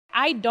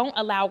I don't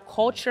allow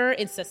culture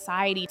and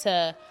society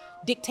to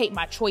dictate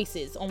my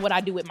choices on what I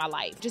do with my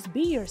life. Just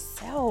be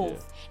yourself.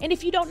 Yeah. And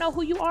if you don't know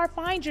who you are,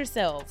 find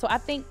yourself. So I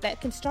think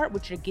that can start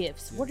with your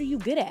gifts. What are you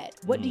good at?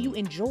 What do you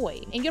enjoy?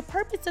 And your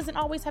purpose doesn't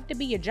always have to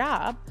be your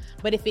job,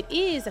 but if it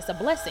is, that's a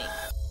blessing.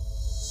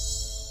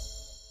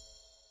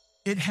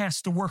 It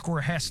has to work or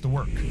it has to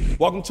work.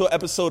 Welcome to an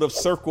episode of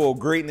Circle of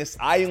Greatness.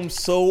 I am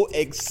so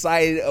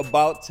excited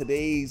about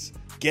today's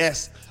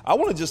guest. I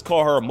want to just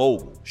call her a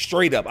mogul.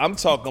 Straight up. I'm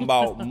talking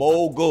about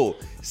mogul.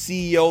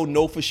 CEO,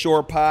 Know For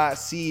Sure Pod,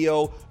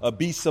 CEO of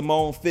B.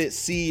 Simone Fit,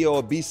 CEO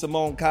of B.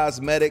 Simone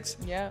Cosmetics,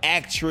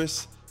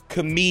 actress,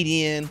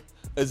 comedian,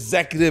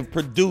 executive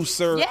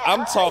producer.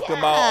 I'm talking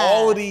about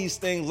all of these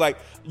things. Like,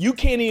 you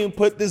can't even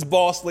put this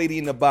boss lady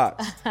in the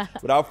box.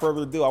 Without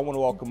further ado, I want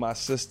to welcome my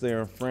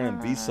sister and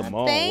friend, B.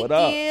 Simone. What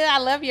up? Thank you. I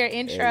love your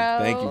intro.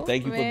 Hey,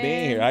 thank you for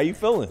being here. How you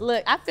feeling?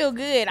 Look, I feel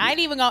good. I ain't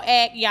even gonna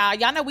act, y'all.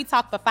 Y'all know we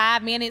talked for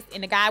 5 minutes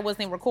and the guy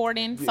wasn't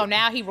recording. So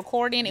now he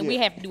recording and we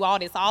have to do all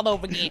this all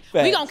over again.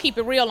 We gonna keep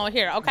it real on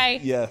here, okay?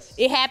 Yes.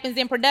 It happens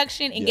in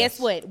production, and guess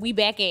what? We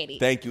back at it.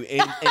 Thank you.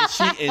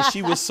 And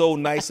she was so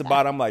nice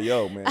about it. I'm like,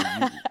 yo,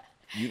 man.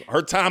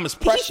 Her time is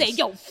precious. He said,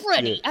 yo,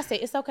 Freddie. I said,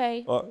 it's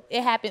okay.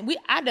 It happened.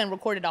 I done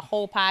recorded a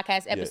whole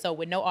podcast episode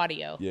with no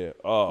audio. Yeah.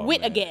 Oh,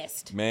 with a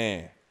guest.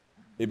 Man.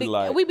 It'd be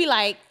like, we'd be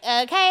like,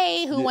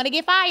 okay, who want to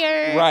get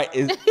fired? Right.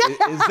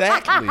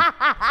 Exactly.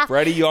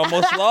 Freddie, you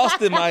almost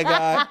lost it, my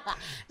guy.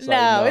 It's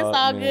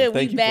all good.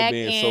 Thank we you back for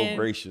being so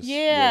gracious.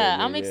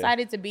 I'm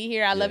excited to be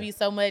here. I love you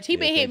so much. He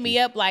been hitting me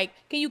up like,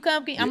 can you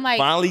come? I'm like,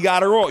 finally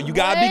got her on. You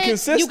got to be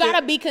consistent. You got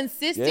to be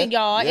consistent,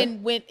 y'all. Yeah.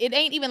 And when it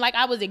ain't even like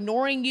I was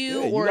ignoring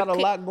you. You got a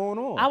lot going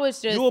on. I was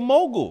just. You a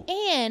mogul.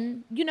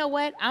 And you know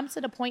what? I'm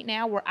to the point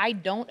now where I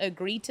don't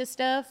agree to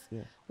stuff. Yeah.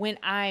 When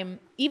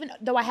even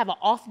though I have an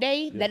off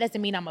day, that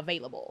doesn't mean I'm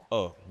available.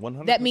 Oh,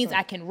 100%. That means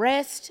I can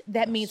rest.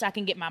 That means I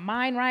can get my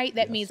mind right.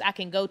 That means I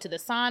can go to the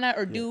sauna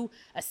or do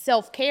a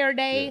self-care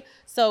day. Yeah.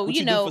 So, what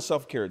you know. Do for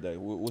self-care day?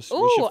 What's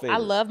your favorite? I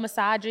love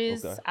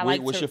massages. Okay.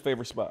 What's your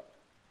favorite spot?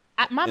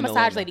 My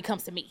massage lady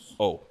comes to me.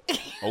 Oh,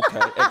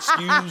 okay.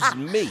 Excuse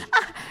me.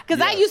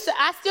 Because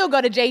I still go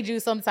to Jeju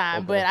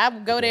sometime, but I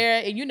go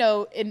there and, you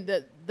know, in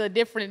the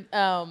different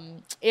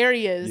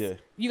areas,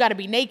 you got to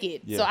be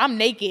naked. Yeah. So I'm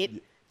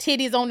naked.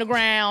 Titties on the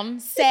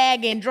ground,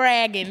 sagging,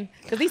 dragging,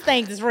 because these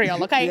things is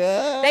real, okay?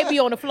 Yeah. They be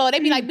on the floor. They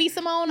be like, B.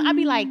 Simone? I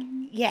be like,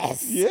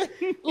 yes. Yeah.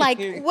 Like,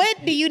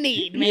 what do you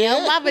need, man?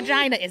 Yeah. My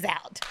vagina is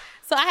out.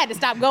 So I had to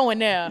stop going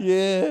there.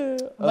 Yeah.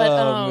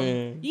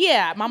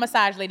 But, my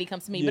massage lady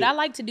comes to me. Yeah. But I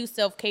like to do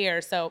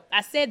self-care. So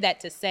I said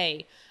that to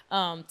say,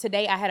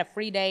 today I had a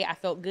free day. I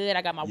felt good.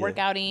 I got my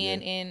workout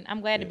in, and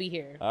I'm glad to be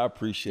here. I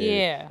appreciate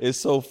it. It's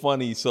so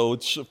funny. So,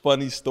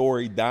 funny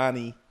story,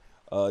 Donnie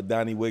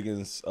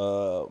Wiggins,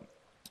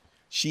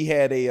 she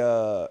had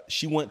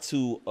she went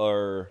to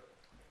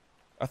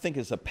I think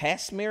it's a pap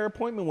smear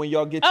appointment when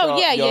y'all get your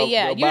body checked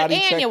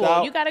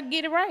out. You got to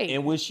get it right.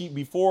 And when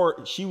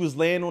before she was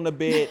laying on the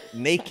bed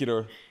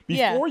naked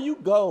before you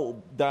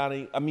go,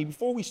 Donnie,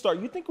 before we start,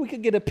 you think we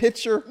could get a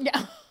picture?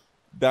 Yeah.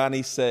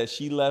 Donnie said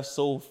she left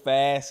so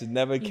fast and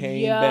never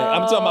came back.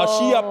 I'm talking about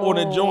she up on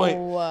a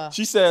joint.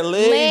 She said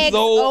legs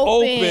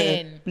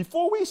open.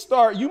 Before we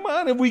start, you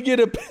mind if we get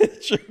a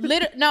picture?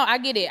 No, I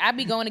get it. I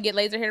be going to get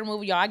laser hair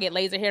removal, y'all. I get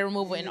laser hair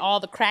removal in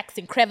all the cracks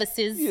and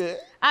crevices. Yeah.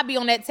 I be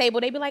on that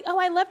table. They be like, oh,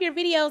 I love your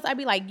videos. I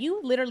be like,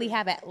 you literally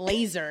have a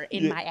laser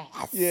in my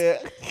ass. Yeah.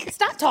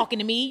 Stop talking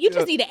to me. You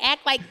just need to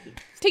act like,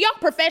 to y'all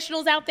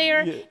professionals out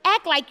there,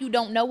 act like you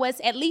don't know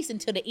us at least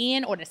until the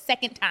end or the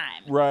second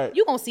time. Right.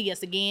 You gonna see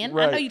us again.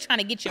 Right. I know you're trying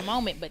to get your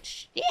moment, but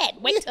shit,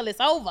 wait till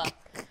it's over.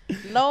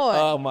 Lord.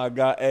 Oh my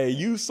God. Hey,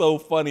 you so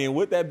funny. And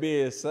with that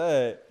being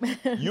said,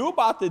 you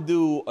about to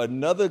do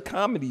another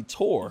comedy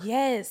tour.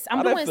 Yes.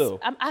 How'd that feel?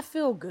 I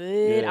feel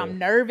good. Yeah. I'm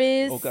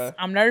nervous. Okay.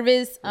 I'm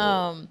nervous.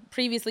 Yeah.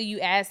 Previously you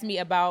asked me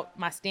about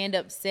my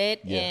stand-up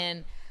set,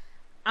 and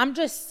I'm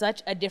just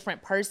such a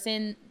different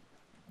person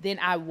than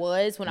I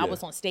was when I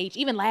was on stage,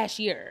 even last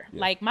year.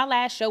 Like, my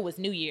last show was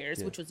New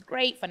Year's, which was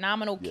great,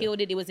 phenomenal,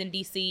 killed it. It was in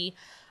D.C.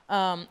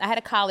 I had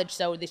a college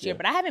show this year,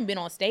 but I haven't been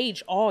on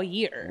stage all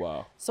year.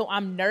 Wow. So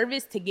I'm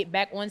nervous to get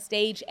back on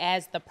stage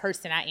as the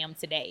person I am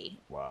today.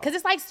 Wow. Because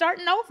it's like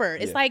starting over.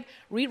 It's like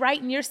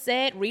rewriting your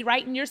set,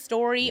 rewriting your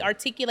story,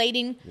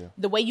 articulating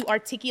the way you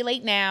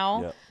articulate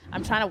now. Yeah.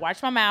 I'm trying to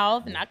watch my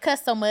mouth and not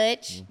cuss so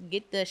much,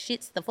 get the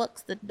shits, the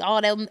fucks,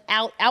 all them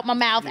out my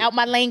mouth, out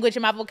my language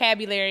and my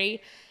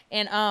vocabulary.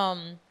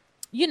 And,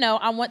 you know,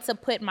 I want to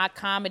put my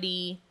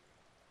comedy,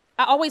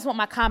 I always want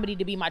my comedy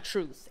to be my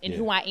truth and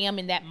who I am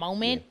in that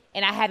moment.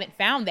 And I haven't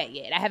found that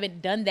yet. I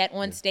haven't done that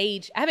on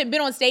stage. I haven't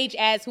been on stage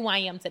as who I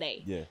am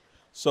today. Yeah.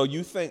 So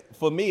you think,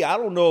 for me, I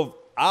don't know if,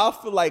 I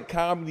feel like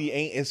comedy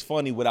ain't as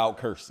funny without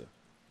cursing.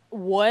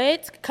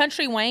 What?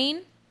 Country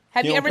Wayne?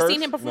 Have you ever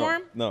seen him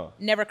perform? No.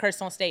 Never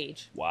cursed on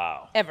stage.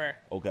 Wow. Ever.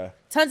 Okay.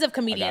 Tons of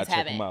comedians check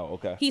haven't. him out.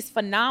 Okay. He's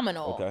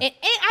phenomenal. Okay. And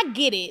I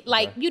get it.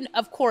 Like, you,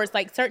 of course,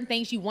 like certain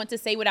things you want to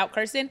say without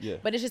cursing,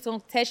 but it's just going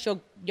to test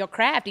your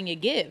craft and your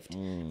gift.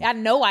 I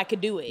know I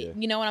could do it.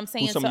 You know what I'm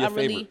saying? Who's some of your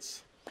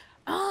favorites?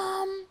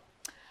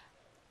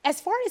 As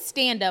far as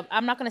stand-up,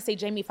 I'm not going to say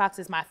Jamie Foxx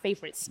is my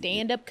favorite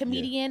stand-up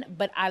comedian,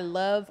 but I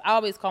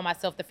always call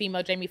myself the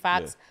female Jamie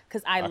Foxx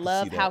because I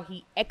love how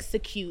he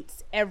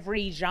executes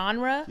every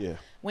genre. Yeah.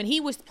 When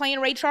he was playing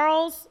Ray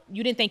Charles,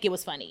 you didn't think it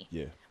was funny.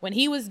 Yeah. When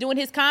he was doing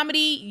his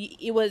comedy,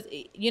 it was,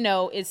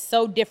 it's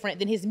so different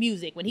than his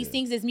music. When he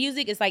sings his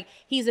music, it's like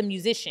he's a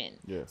musician.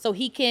 Yeah. So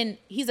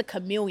he's a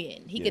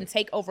chameleon. He can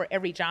take over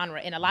every genre,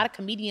 and a lot of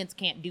comedians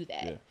can't do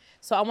that. Yeah.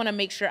 So I want to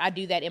make sure I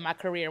do that in my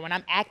career. When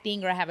I'm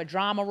acting or I have a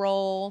drama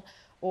role,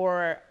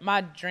 or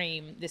my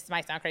dream, this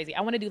might sound crazy,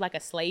 I want to do like a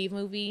slave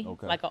movie,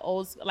 like an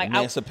old, like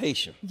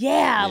Emancipation.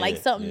 Like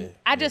something.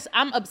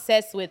 I'm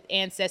obsessed with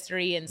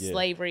ancestry and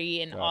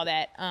slavery and all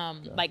that,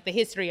 like the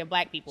history of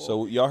Black people.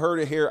 So y'all heard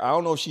it here. I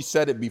don't know if she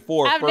said it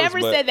before. I've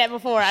never said that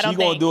before. I don't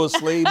think. She gonna do a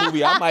slave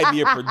movie. I might be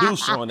a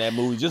producer on that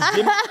movie. Just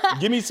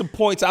give me some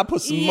points. I'll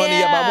put some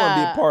money up. I want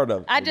to be a part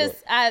of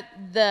it.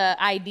 The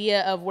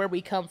idea of where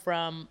we come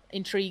from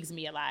intrigues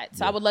me a lot.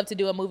 So I would love to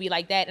do a movie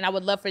like that, and I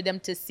would love for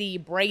them to see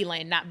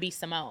Braylon, not be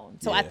Simone.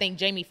 So I think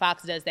Jamie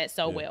Foxx does that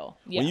so well.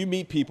 Yeah. When you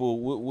meet people,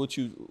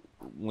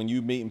 when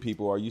you meeting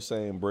people, are you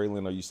saying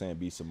Braylon or are you saying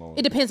B Simone?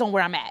 It depends on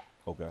where I'm at.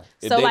 Okay.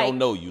 If so they don't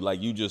know you,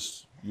 like you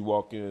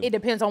walk in. It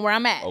depends on where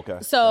I'm at. Okay.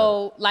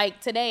 So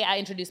like today I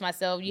introduced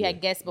myself. You had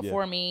guests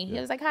before me. He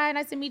was like, "Hi,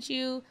 nice to meet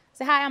you." I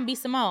said, "Hi, I'm B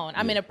Simone.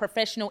 I'm in a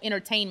professional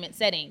entertainment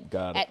setting."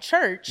 Got it. At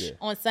church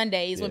on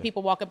Sundays when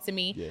people walk up to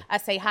me, I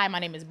say, "Hi, my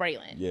name is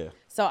Braylon." Yeah.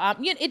 So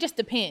it just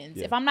depends.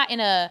 If I'm not in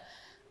a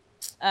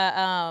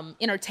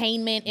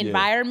entertainment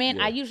environment,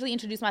 I usually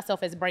introduce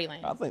myself as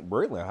Braylon. I think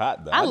Braylon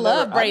hot though. I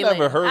love Braylon. I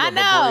never heard of a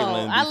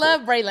Braylon before. I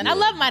love Braylon. I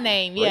love my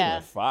name.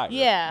 Braylon fire.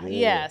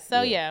 Yeah.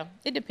 So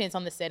it depends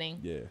on the setting.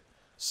 Yeah.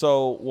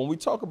 So when we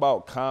talk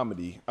about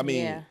comedy, I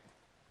mean,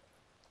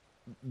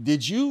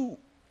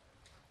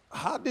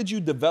 how did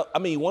you develop? I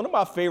mean, one of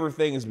my favorite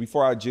things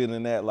before I get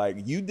in that, like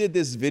you did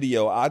this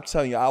video. I'm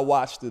telling you, I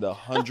watched it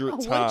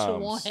 100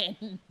 times. Which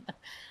one?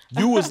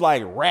 You was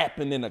like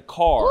rapping in a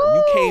car. Ooh,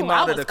 you came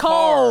out of the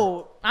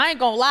cold. Car. I ain't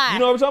gonna lie. You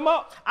know what I'm talking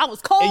about? I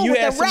was cold. And you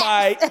had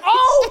somebody,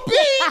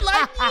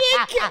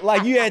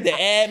 like you had the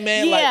ad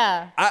man.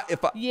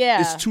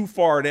 Yeah. It's too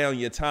far down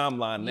your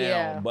timeline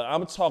now. But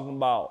I'm talking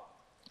about.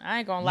 I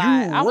ain't gonna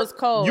lie. I was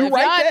cold. You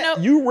write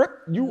that? You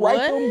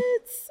write them?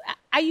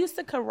 I used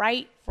to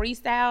write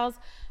freestyles.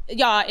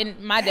 Y'all,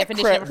 in my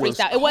definition of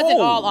freestyle, it wasn't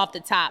all off the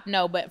top.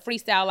 No, but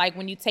freestyle, like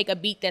when you take a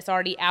beat that's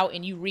already out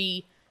and you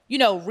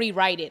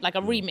rewrite it, like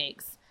a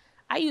remix.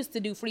 I used to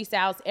do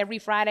freestyles every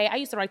Friday. I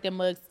used to write them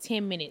mugs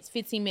 10 minutes,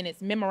 15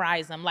 minutes,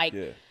 memorize them.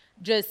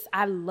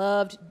 I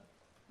loved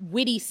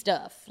witty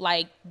stuff,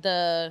 like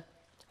the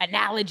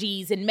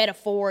analogies and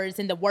metaphors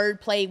and the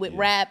wordplay with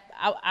rap.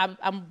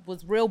 I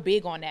was real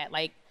big on that.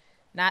 Like,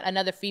 not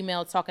another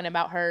female talking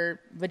about her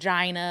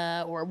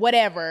vagina or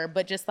whatever,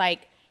 but just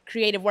like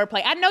creative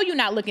wordplay. I know you're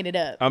not looking it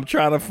up. I'm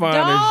trying to find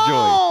this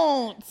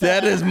joint.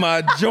 That is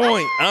my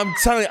joint. I'm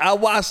telling you, I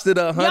watched it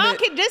 100. Y'all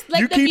can just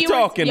let the viewers,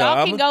 talking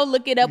y'all can go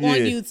look it up on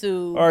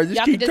YouTube. All right, just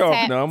y'all keep can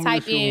talking.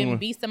 Type in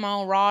B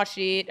Simone raw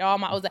shit, all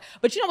my O's.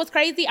 But you know what's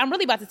crazy? I'm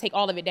really about to take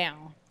all of it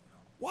down.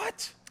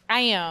 What? I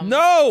am.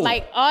 No.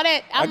 Like all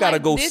that. I gotta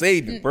go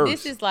save it first.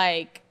 This is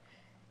like,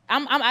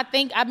 I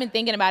think I've been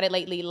thinking about it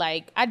lately.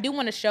 Like, I do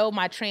want to show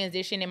my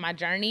transition in my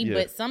journey,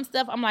 but some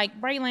stuff I'm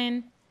like,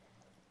 Braylon,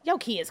 your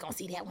kids gonna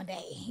see that one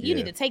day. You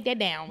need to take that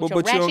down. With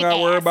your but you don't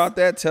gotta worry about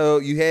that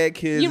till you had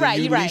kids. You're right.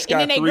 You at least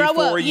got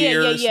 3-4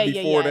 years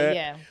before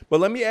that. But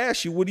let me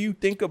ask you, what do you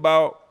think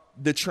about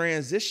the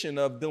transition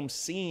of them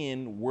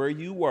seeing where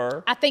you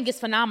were? I think it's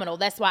phenomenal.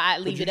 That's why I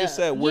leave it up. You just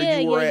said where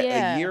you were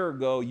at a year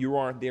ago, you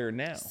aren't there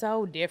now.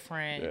 So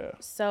different. Yeah.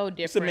 So different.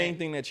 What's the main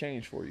thing that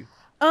changed for you?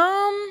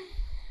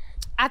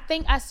 I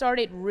think I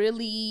started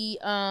really.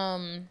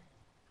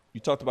 You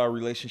talked about a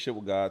relationship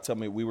with God. Tell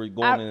me, we were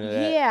going into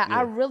that. Yeah,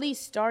 I really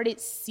started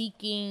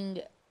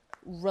seeking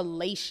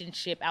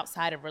relationship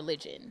outside of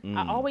religion.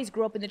 I always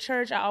grew up in the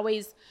church. I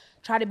always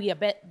try to be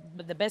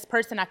the best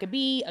person I could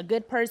be, a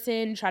good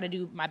person, try to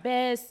do my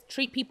best,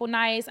 treat people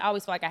nice. I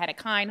always felt like I had a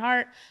kind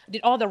heart. I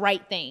did all the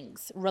right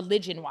things,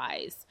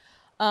 religion-wise.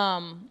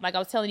 Like I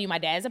was telling you, my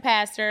dad's a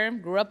pastor,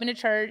 grew up in the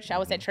church. I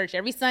was at church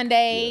every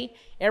Sunday,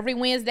 every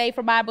Wednesday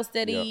for Bible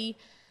study.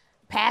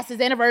 Past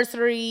his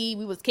anniversary,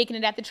 we was kicking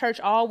it at the church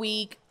all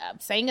week,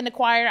 sang in the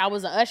choir. I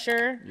was an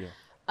usher.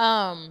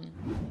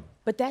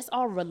 But that's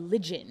all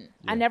religion.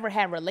 I never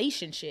had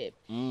relationship.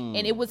 And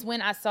it was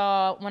when I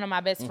saw one of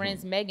my best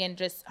friends, Megan,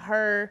 just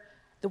the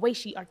way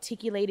she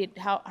articulated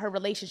how her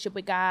relationship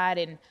with God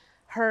and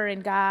her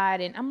and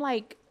God. And I'm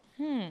like,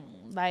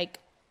 like,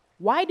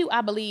 why do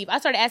I believe? I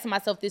started asking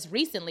myself this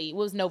recently. It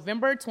was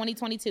November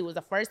 2022. It was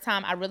the first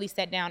time I really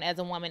sat down as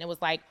a woman. It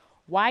was like,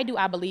 why do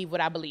I believe what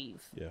I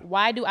believe?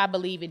 Why do I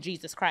believe in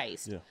Jesus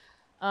Christ?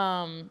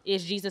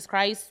 Is Jesus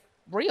Christ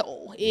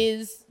real?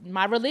 Is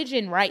my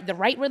religion right? The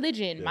right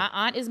religion? My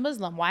aunt is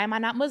Muslim. Why am I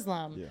not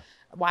Muslim?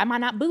 Why am I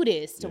not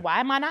Buddhist? Why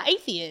am I not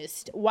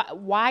atheist?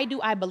 Why do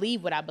I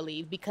believe what I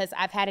believe? Because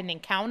I've had an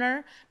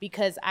encounter,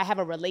 because I have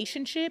a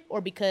relationship,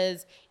 or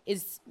because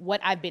it's what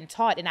I've been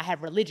taught and I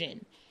have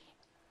religion?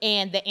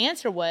 And the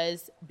answer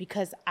was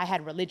because I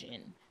had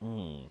religion.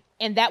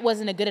 And that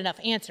wasn't a good enough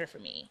answer for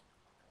me.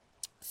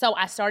 So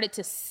I started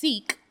to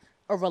seek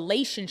a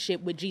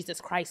relationship with Jesus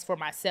Christ for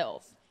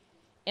myself.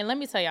 And let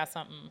me tell y'all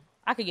something.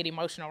 I could get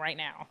emotional right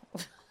now.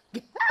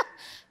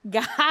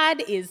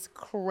 God is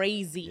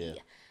crazy. Yeah.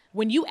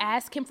 When you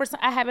ask him for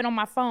something, I have it on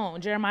my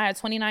phone, Jeremiah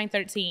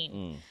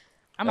 29:13.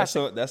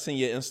 That's in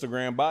your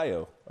Instagram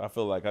bio. I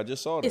feel like I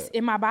just saw that. It's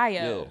in my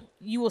bio. Yeah.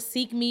 You will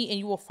seek me and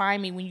you will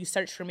find me when you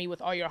search for me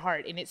with all your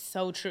heart. And it's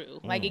so true.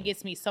 Like, it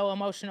gets me so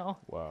emotional.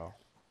 Wow.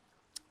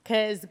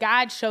 Because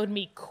God showed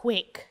me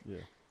quick.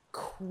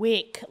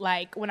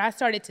 Like, when I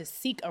started to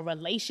seek a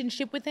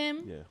relationship with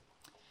him,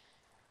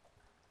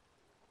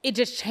 it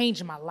just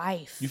changed my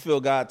life. You feel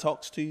God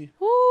talks to you?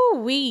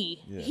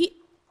 Woo-wee. Yeah.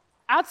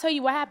 I'll tell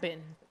you what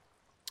happened.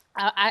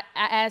 I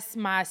asked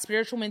my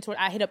spiritual mentor.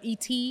 I hit up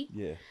E.T.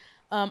 Yeah.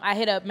 I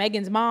hit up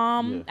Megan's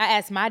mom. Yeah. I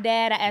asked my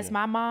dad. I asked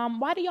my mom,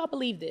 why do y'all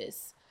believe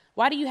this?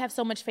 Why do you have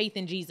so much faith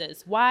in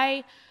Jesus?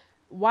 Why?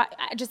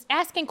 Just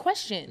asking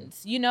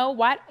questions, you know,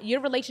 why your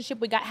relationship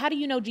with God, how do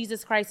you know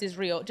Jesus Christ is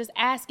real? Just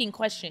asking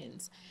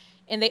questions.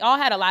 And they all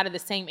had a lot of the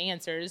same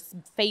answers,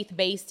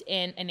 faith-based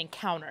and an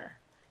encounter.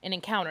 An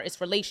encounter,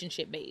 it's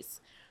relationship-based.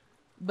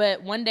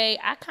 But one day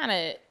I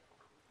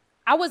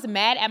was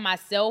mad at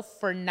myself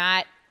for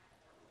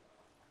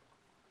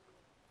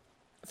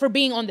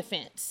being on the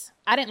fence.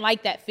 I didn't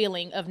like that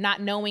feeling of not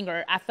knowing,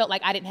 or I felt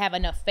like I didn't have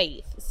enough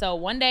faith. So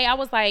one day I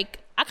was like,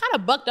 I kind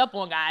of bucked up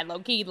on God, low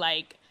key,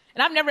 like,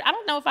 and I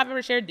don't know if I've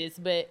ever shared this,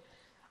 but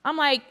I'm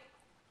like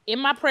in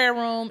my prayer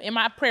room, in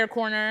my prayer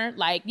corner,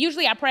 like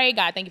usually I pray,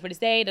 God, thank you for this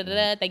day,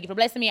 thank you for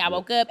blessing me. I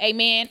woke up,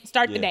 amen,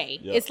 start the day.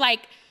 It's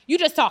like, you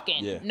just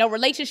talking, no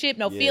relationship,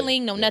 no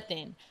feeling, no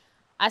nothing.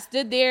 I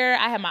stood there,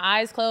 I had my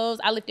eyes closed,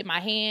 I lifted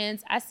my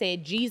hands, I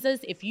said, Jesus,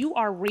 if you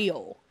are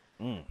real,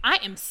 I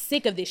am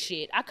sick of this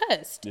shit. I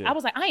cussed. I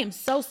was like, I am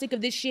so sick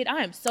of this shit.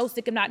 I am so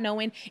sick of not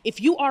knowing.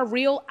 If you are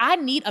real, I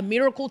need a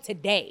miracle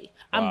today.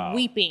 I'm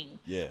weeping.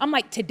 I'm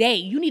like, today,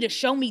 you need to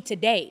show me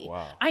today.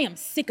 I am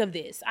sick of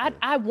this.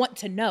 I want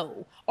to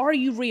know. Are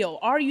you real?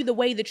 Are you the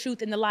way, the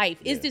truth, and the life?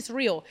 Is this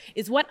real?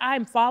 Is what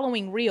I'm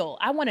following real?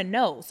 I want to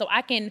know so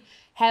I can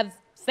have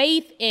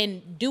faith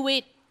and do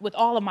it with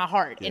all of my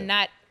heart and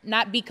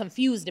not be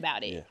confused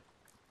about it.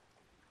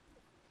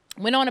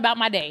 Went on about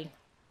my day.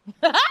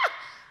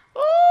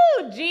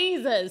 Oh,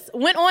 Jesus.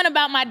 Went on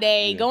about my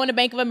day, going to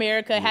Bank of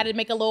America, had to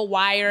make a little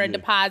wire, a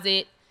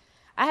deposit.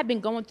 I had been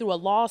going through a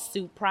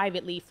lawsuit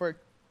privately for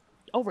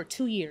over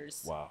 2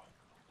 years. Wow.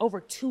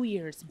 Over 2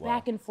 years,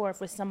 back and forth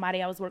with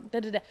somebody I was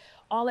working,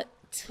 all at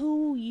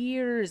 2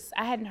 years.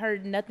 I hadn't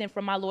heard nothing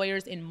from my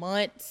lawyers in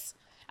months.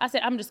 I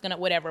said, I'm just going to,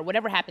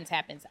 whatever happens,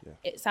 happens.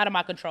 It's out of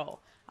my control.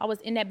 I was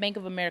in that Bank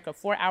of America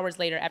 4 hours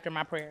later after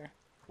my prayer.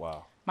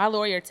 Wow. My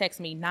lawyer texts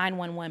me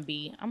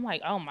 911B. I'm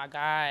like, oh my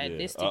God,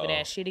 this stupid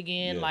ass shit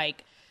again.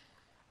 Like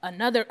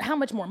how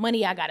much more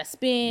money I gotta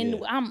spend?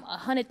 I'm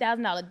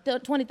 $100,000,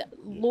 $20,000.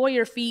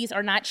 Lawyer fees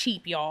are not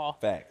cheap, y'all.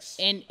 Facts.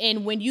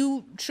 And when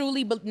you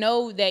truly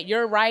know that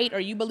you're right, or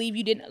you believe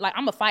you didn't, like,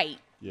 I'm a fight.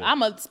 I'm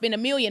gonna spend $1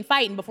 million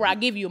fighting before I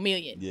give you $1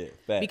 million. Yeah,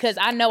 facts. Because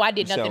I know I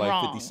did nothing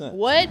wrong. 50 Cent.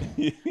 What?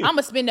 I'm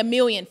gonna spend $1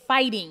 million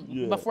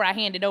fighting before I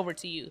hand it over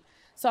to you.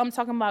 So I'm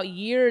talking about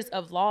years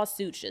of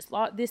lawsuits, just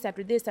this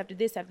after this after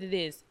this after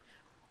this.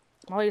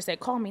 My lawyer said,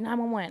 call me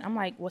 911. I'm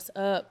like, what's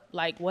up?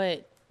 Like,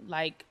 what?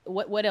 Like,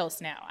 what else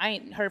now? I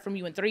ain't heard from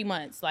you in 3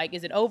 months. Like,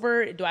 is it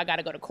over? Do I got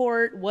to go to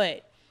court?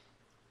 What?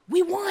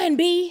 We won,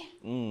 B.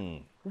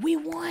 We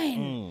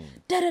won.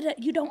 Da-da-da.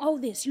 You don't owe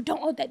this. You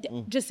don't owe that.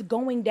 Just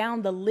going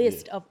down the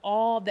list of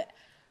all the...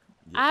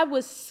 I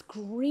was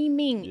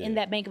screaming in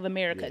that Bank of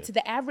America. To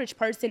the average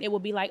person, it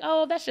would be like,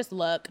 oh, that's just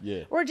luck.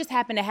 Or it just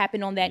happened to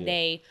happen on that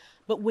day.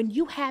 But when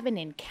you have an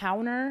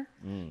encounter,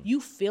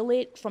 you feel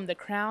it from the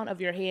crown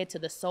of your head to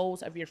the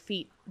soles of your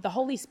feet. The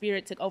Holy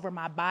Spirit took over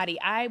my body.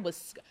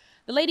 The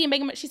lady in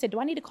Bank of America, she said, do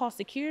I need to call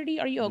security?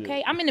 Are you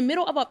okay? I'm in the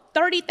middle of a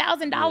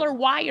 $30,000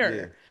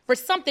 wire for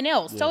something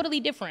else, totally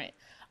different.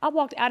 I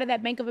walked out of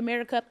that Bank of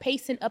America,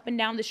 pacing up and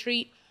down the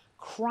street,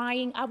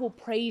 crying. I will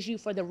praise you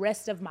for the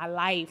rest of my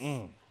life.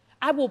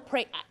 I will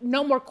pray.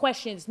 No more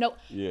questions. No.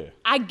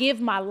 I give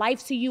my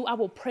life to you. I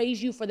will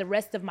praise you for the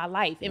rest of my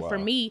life. And for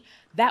me,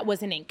 that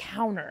was an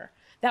encounter.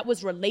 That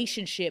was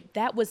relationship.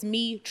 That was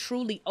me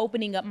truly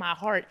opening up my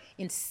heart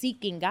and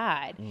seeking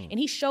God. And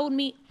he showed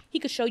me, he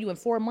could show you in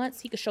 4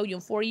 months. He could show you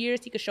in 4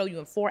 years. He could show you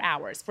in 4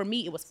 hours. For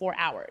me, it was 4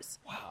 hours.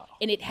 Wow.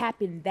 And it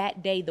happened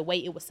that day the way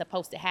it was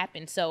supposed to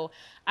happen. So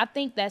I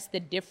think that's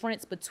the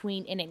difference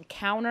between an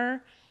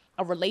encounter,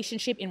 a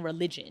relationship, and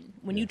religion.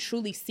 When you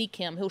truly seek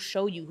him, he'll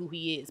show you who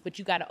he is. But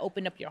you got to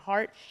open up your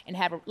heart and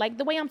have like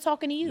the way I'm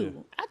talking to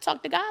you. I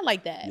talk to God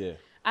like that.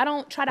 I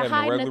don't try to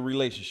hide. A regular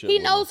relationship. He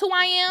knows who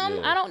I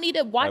am. I don't need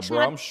to watch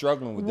I'm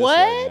struggling with this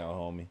right now,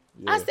 homie.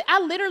 I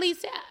literally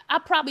said, I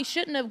probably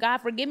shouldn't have, God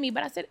forgive me,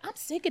 but I said, I'm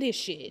sick of this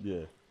shit.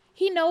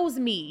 He knows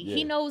me. Yeah.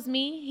 He knows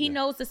me. He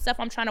knows the stuff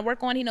I'm trying to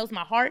work on. He knows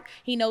my heart.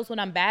 He knows what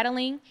I'm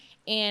battling.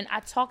 And I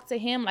talk to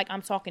him like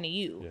I'm talking to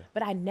you. Yeah.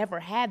 But I never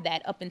had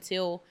that up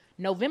until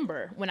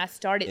November when I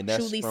started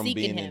truly seeking him. And that's from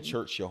being in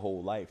church your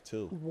whole life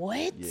too.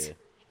 What? Yeah.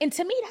 And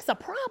to me, that's a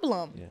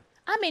problem. Yeah.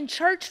 I'm in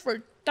church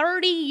for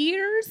 30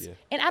 years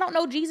and I don't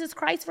know Jesus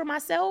Christ for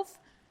myself.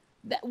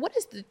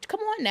 Come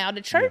on now.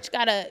 The church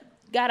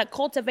gotta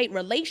cultivate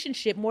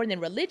relationship more than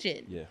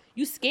religion. Yeah.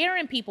 You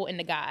scaring people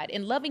into God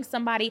and loving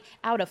somebody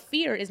out of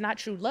fear is not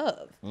true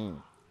love.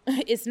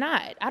 It's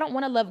not. I don't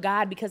want to love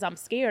God because I'm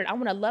scared. I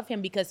want to love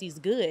him because he's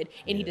good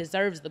and he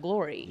deserves the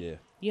glory. Yeah.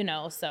 You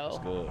know,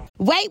 so.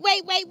 Wait.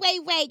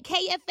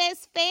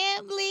 KFS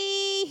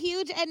family.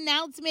 Huge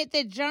announcement.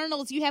 The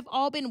journals you have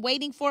all been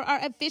waiting for are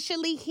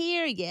officially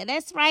here. Yeah,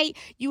 that's right.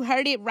 You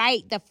heard it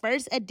right. The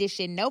first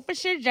edition Know For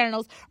Sure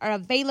journals are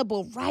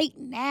available right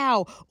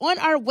now on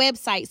our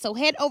website. So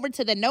head over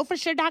to the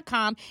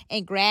knowforsure.com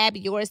and grab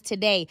yours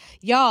today.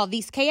 Y'all,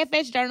 these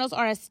KFS journals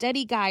are a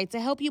study guide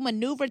to help you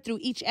maneuver through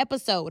each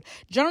episode.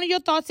 Journal your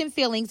thoughts and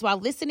feelings while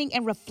listening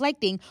and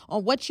reflecting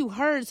on what you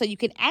heard so you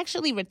can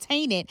actually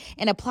retain it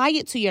and apply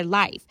it to your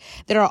life.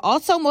 There are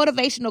also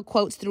motivational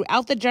quotes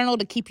throughout the journal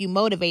to keep you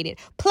motivated.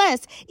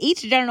 Plus,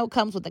 each journal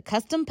comes with a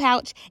custom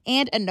pouch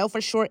and a Know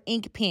For Sure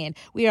ink pen.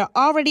 We are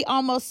already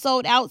almost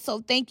sold out,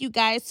 so thank you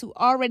guys who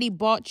already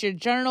bought your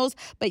journals.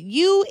 But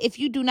if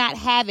you do not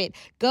have it,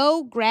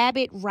 go grab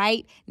it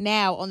right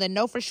now on the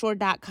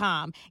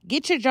knowforsure.com.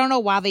 Get your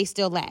journal while they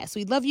still last.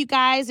 We love you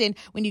guys, and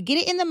when you get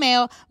it in the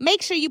mail,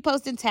 make sure you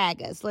post and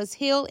tag us. Let's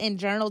heal and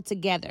journal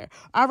together.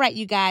 All right,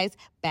 you guys,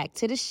 back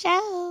to the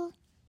show.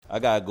 I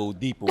gotta go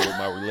deeper with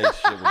my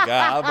relationship with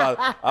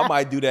God. I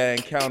might do that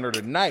encounter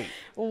tonight.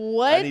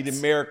 What? I need a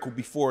miracle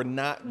before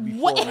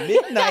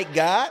midnight,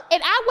 God.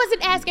 And I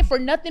wasn't asking for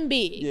nothing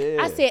big. Yeah.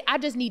 I said I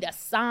just need a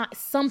sign,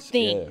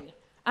 something. Yeah.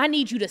 I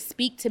need you to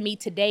speak to me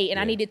today, and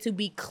I need it to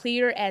be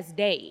clear as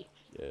day.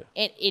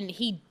 Yeah. And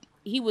he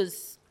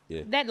was.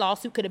 Yeah. That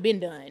lawsuit could have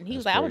been done. He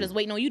was like, crazy. I was just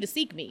waiting on you to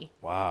seek me.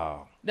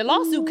 Wow. The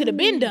lawsuit could have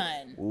been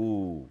done.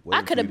 Ooh.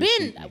 I could have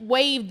been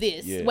waived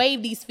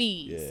these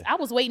fees. Yeah. I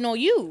was waiting on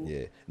you.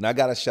 Yeah. And I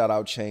got to shout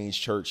out Change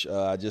Church.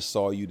 I just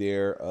saw you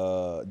there.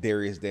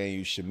 Darius,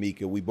 Daniel,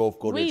 Shamika. We both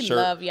go to church. We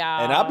love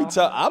y'all. And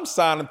I'm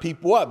signing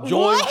people up.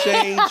 Join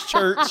Change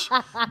Church.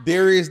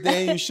 Darius,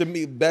 Daniel,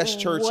 Shamika. Best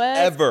church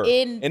ever.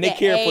 And they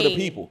care for the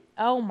people.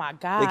 Oh my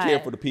God. They care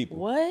for the people.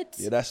 What?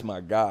 Yeah, that's my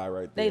guy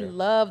right there. They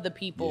love the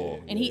people.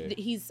 Yeah, and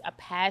he's a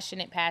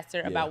passionate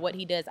pastor about what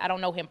he does. I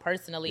don't know him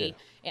personally.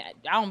 And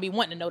I don't be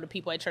wanting to know the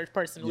people at church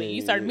personally.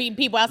 You start meeting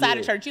people outside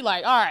of church, you're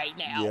like, all right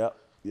now.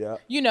 Yeah.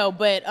 You know,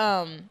 but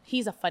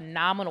he's a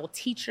phenomenal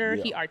teacher.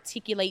 He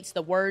articulates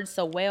the words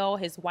so well.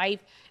 His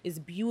wife is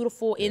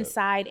beautiful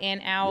inside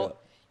and out.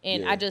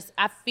 And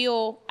I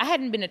feel I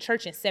hadn't been to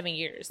church in 7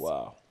 years.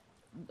 Wow.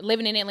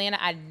 Living in Atlanta,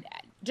 I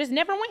just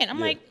never went. I'm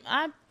like,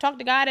 I talk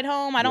to God at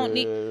home. I don't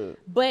need.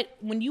 But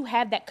when you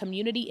have that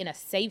community in a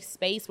safe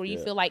space where you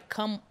feel like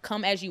come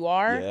as you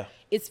are,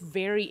 it's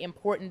very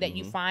important that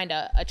you find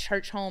a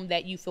church home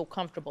that you feel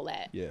comfortable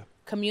at. Yeah.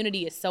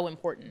 Community is so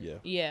important.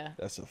 Yeah.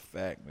 That's a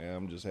fact, man.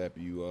 I'm just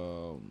happy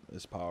you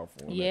it's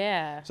powerful.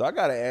 Yeah. So I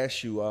gotta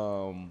ask you,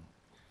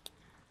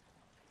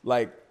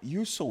 like,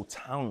 you're so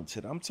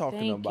talented. I'm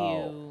talking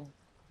about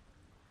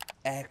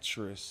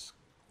actress,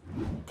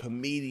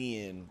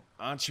 comedian,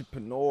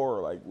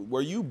 entrepreneur. Like,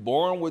 were you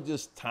born with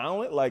just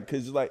talent? Like,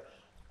 cause like,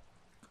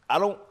 I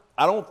don't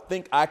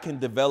think I can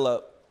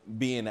develop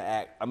being an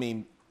act. I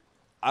mean,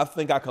 I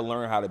think I could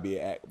learn how to be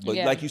an act. But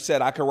like you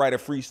said, I could write a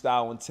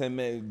freestyle in 10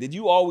 minutes. Did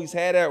you always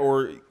have that,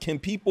 or can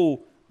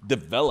people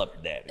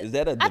develop that? Is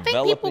that a developing?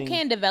 I think people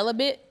can develop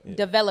it,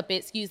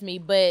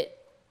 but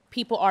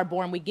people are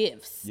born with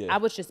gifts. I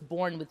was just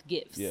born with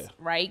gifts,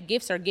 right?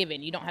 Gifts are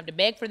given. You don't have to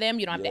beg for them.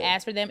 You don't have to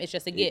ask for them. It's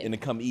just a gift. And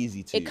it comes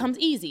easy to you. It comes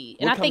easy.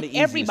 And I think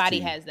everybody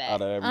has that.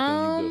 Out of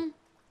everything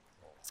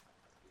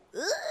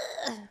you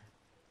do.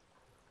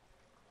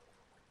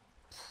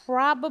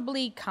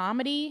 Probably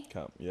comedy.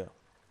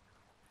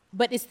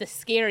 But it's the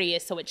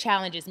scariest, so it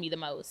challenges me the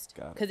most.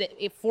 Because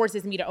it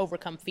forces me to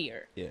overcome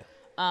fear.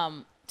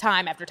 Time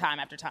after time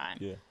after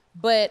time.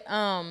 But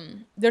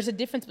there's a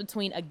difference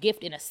between a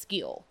gift and a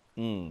skill.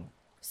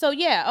 So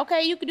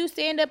okay, you can do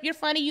stand-up, you're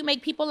funny, you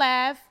make people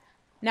laugh.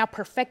 Now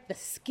perfect the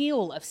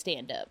skill of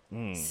stand-up.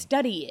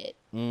 Study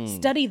it.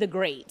 Study the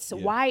greats.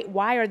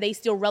 Why are they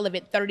still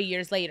relevant 30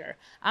 years later?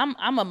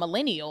 I'm a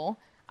millennial.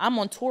 I'm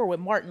on tour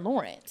with Martin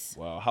Lawrence.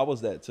 Wow, how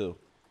was that too?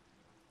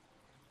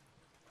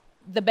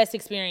 The best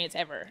experience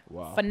ever.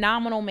 Wow.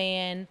 Phenomenal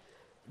man,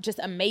 just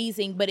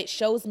amazing, but it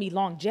shows me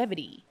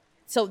longevity.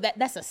 So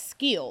that's a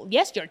skill.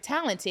 Yes, you're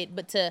talented,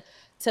 but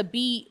to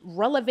be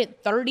relevant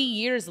 30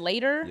 years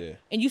later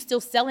and you still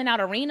selling out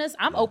arenas,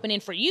 I'm opening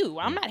for you.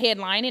 I'm not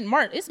headlining.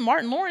 It's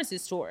Martin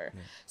Lawrence's tour.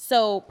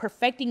 So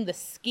perfecting the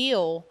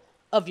skill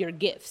of your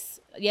gifts.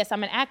 Yes,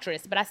 I'm an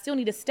actress, but I still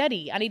need to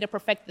study. I need to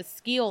perfect the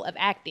skill of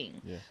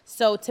acting.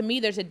 So to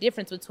me, there's a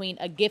difference between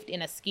a gift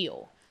and a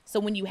skill. So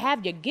when you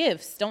have your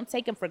gifts, don't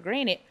take them for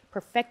granted.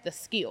 Perfect the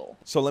skill.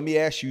 So let me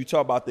ask you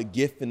talk about the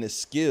gift and the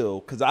skill,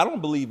 because I don't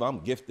believe I'm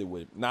gifted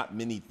with not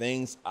many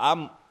things.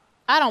 I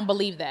don't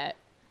believe that.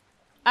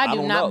 I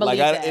do not believe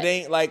like, that. It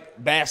ain't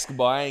like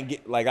basketball. I ain't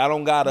get like I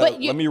don't gotta.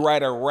 Let me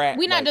write a rap.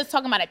 We're not just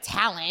talking about a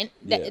talent.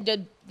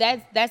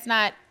 That's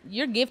not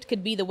your gift.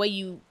 Could be the way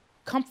you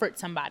comfort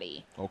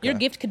somebody. Okay. Your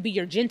gift could be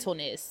your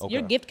gentleness. Okay.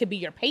 Your gift could be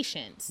your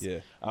patience. Yeah,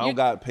 I don't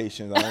got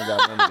patience. I don't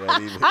got none of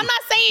that either. I'm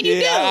not saying you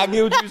do. I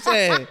get what you're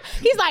saying.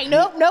 He's like,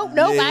 nope.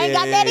 I ain't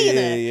got that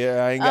either.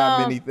 Yeah, I ain't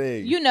got many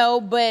things.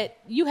 But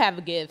you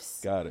have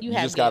gifts. Got it. You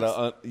just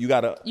gotta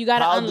unlock them.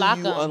 How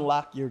do you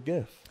unlock your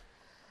gift?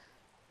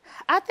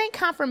 I think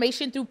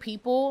confirmation through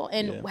people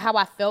and how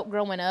I felt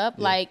growing up.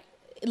 Yeah. Like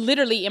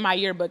literally in my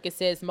yearbook, it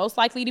says most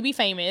likely to be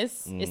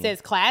famous. Mm-hmm. It says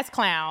class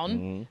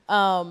clown.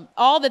 Mm-hmm.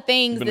 All the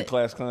things. You been a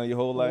class clown your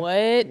whole life?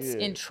 What?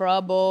 Yeah. In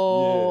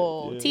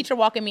trouble. Yeah. Teacher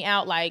walking me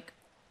out like,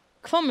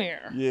 come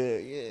here.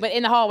 Yeah. But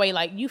in the hallway,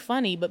 like, you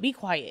funny, but be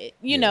quiet.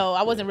 You know,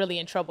 I wasn't really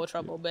in trouble.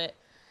 But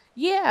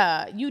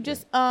you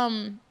just,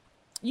 when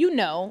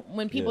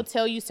people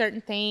tell you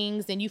certain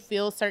things and you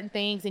feel certain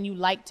things and you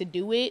like to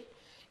do it,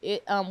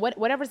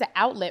 whatever's the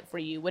outlet for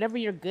you, whatever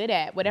you're good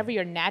at, whatever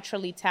you're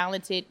naturally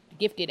talented,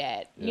 gifted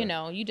at,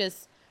 you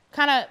just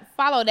kind of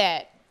follow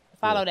that.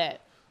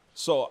 That.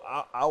 So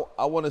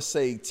I want to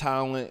say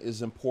talent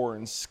is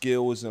important.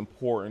 Skill is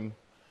important.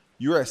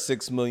 You're at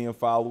 6 million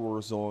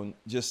followers on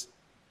just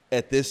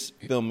at this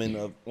filming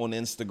on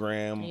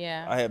Instagram.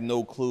 Yeah. I have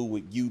no clue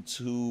with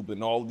YouTube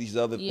and all these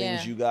other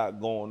things you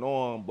got going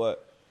on,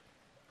 but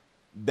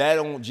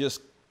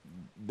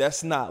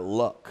that's not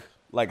luck.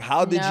 Like,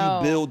 how did you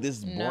build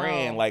this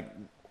brand? Like,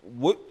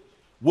 what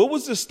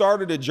was the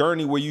start of the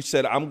journey where you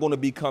said, I'm going to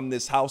become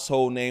this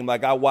household name?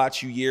 Like, I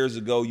watched you years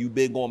ago. You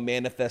big on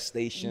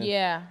manifestation.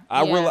 Yeah.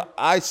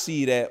 I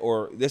see that,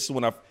 or this is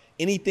when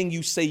anything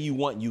you say you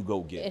want, you go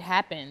get. It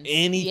happens.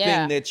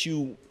 Anything that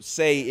you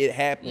say, it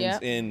happens. Yep.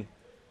 And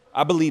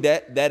I believe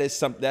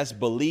that's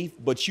belief,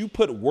 but you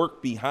put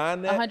work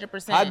behind that.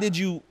 100%. How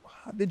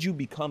did you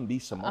become B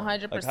Simone?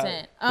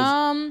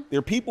 100%. There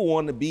are people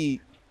want to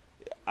be.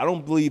 I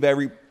believe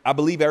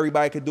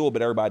everybody could do it,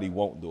 but everybody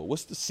won't do it.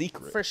 What's the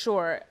secret? For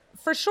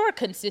sure,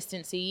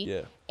 consistency.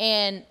 Yeah.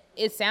 And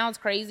it sounds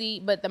crazy,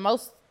 but the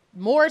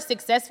more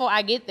successful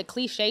I get, the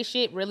cliche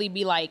shit really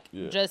be like,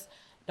 just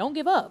don't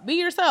give up. Be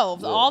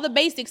yourselves. Yeah. All the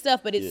basic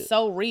stuff, but it's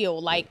so real.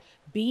 Like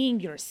being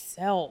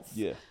yourself.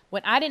 Yeah.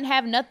 When I didn't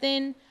have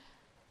nothing,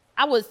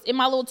 I was in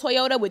my little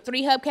Toyota with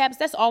 3 hubcaps.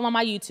 That's all on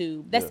my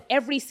YouTube. That's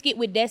every skit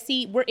with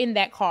Desi. We're in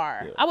that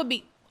car. Yeah. I would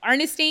be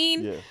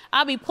Ernestine,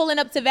 I'll be pulling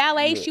up to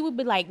valet. Yeah. She would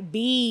be like,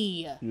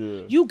 B,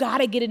 you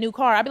gotta get a new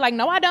car. I'd be like,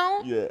 no, I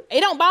don't. Yeah.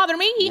 It don't bother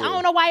me. I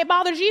don't know why it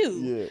bothers you.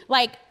 Yeah.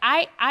 Like,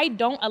 I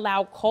don't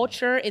allow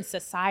culture and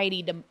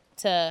society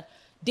to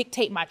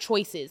dictate my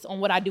choices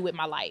on what I do with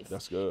my life.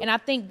 That's good. And I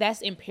think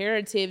that's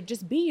imperative.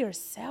 Just be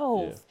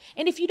yourself. Yeah.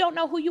 And if you don't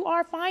know who you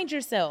are, find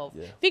yourself.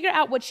 Yeah. Figure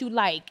out what you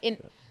like. And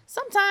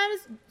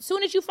sometimes,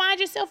 soon as you find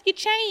yourself, you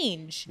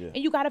change. Yeah.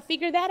 And you got to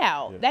figure that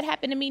out. Yeah. That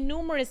happened to me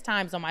numerous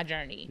times on my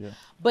journey. Yeah.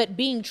 But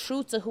being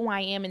true to who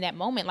I am in that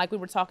moment, like we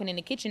were talking in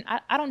the kitchen,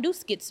 I don't do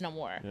skits no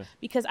more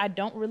because I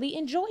don't really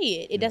enjoy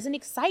it. It doesn't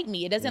excite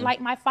me. It doesn't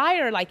light my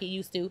fire like it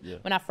used to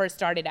when I first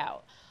started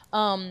out.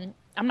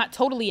 I'm not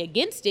totally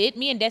against it.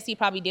 Me and Desi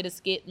probably did a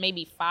skit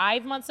maybe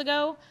 5 months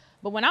ago.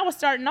 But when I was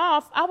starting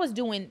off, I was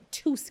doing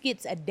 2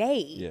 skits a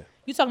day. Yeah.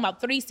 You talking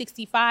about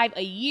 365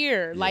 a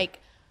year. Like,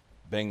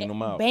 banging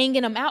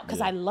them out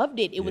because I loved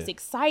it. It was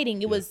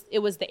exciting. It was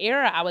the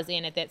era I was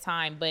in at that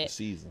time. But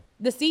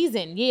the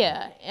season,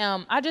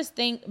 I just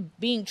think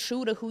being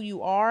true to who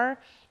you are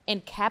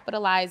and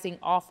capitalizing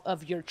off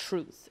of your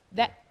truth.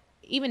 That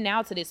even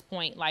now to this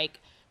point,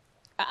 like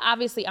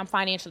obviously I'm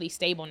financially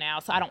stable now,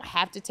 so I don't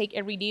have to take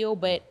every deal,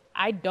 but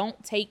I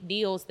don't take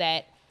deals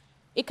that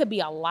it could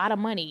be a lot of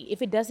money.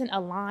 If it doesn't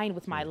align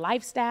with my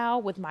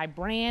lifestyle, with my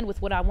brand,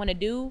 with what I want to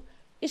do,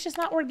 it's just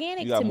not organic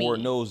to me. You got more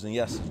no's than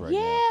yeses right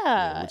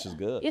now. Which is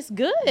good. It's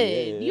good.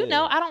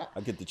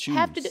 I get to choose.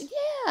 Have to do,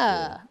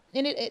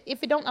 And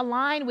if it don't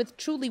align with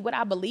truly what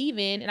I believe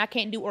in and I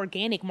can't do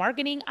organic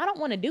marketing, I don't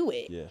want to do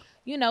it.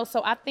 Yeah.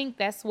 So I think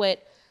that's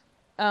what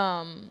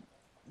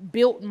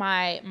built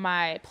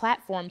my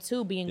platform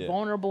too, being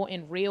vulnerable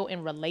and real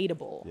and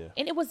relatable. Yeah.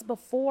 And it was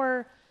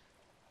before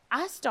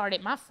I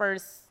started my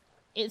first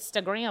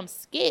Instagram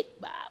skit.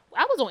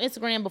 I was on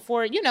Instagram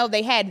before,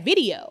 they had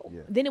video.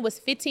 Yeah. Then it was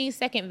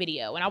 15-second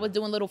video. And I was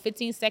doing little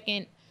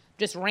 15-second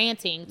just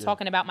ranting,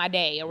 talking about my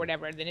day or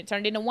whatever. Then it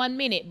turned into 1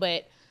 minute.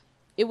 But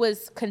it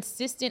was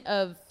consistent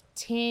of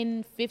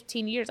 10,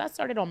 15 years. I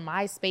started on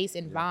MySpace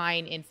and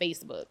Vine and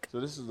Facebook.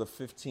 So this is a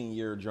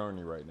 15-year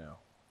journey right now.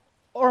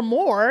 Or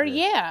more,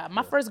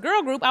 My first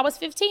girl group, I was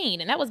 15,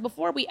 and that was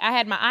before I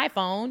had my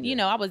iPhone.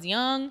 Yeah. I was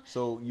young.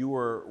 So you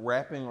were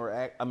rapping or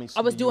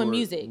I was doing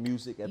music.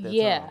 Music at that time.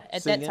 Yeah,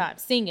 at that time,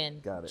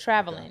 singing,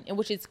 traveling, and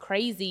which is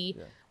crazy.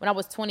 Yeah. When I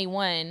was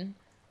 21,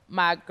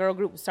 my girl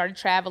group started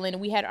traveling,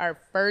 and we had our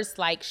first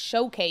like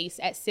showcase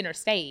at Center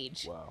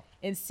Stage. Wow.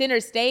 And Center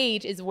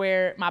Stage is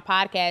where my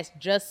podcast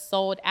just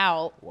sold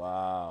out.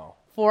 Wow.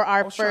 For our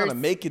I was first, trying to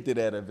make it to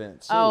that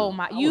event too. Oh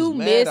my, you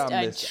missed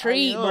a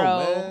treat, bro.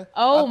 Man.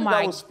 Oh I think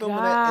my I was filming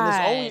God.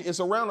 That, and it's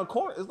around the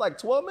corner. It's like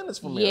 12 minutes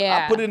from here.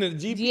 Yeah. I put it in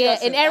the GPS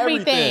and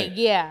everything.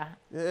 Yeah.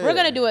 Yeah. We're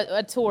gonna do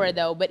a tour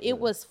though, but it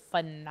was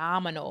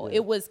phenomenal.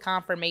 It was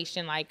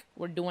confirmation like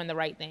we're doing the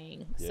right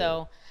thing. Yeah.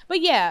 So,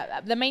 but yeah,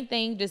 the main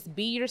thing, just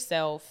be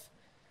yourself.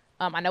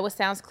 I know it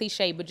sounds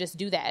cliche, but just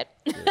do that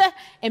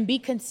and be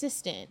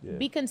consistent. Yeah.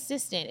 Be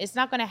consistent. It's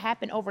not gonna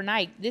happen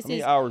overnight. How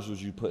many hours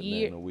was you putting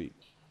in a week?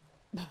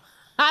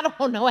 I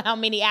don't know how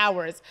many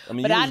hours, I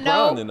mean, but you I was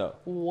know grinding though.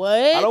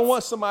 What I don't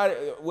want somebody.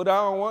 What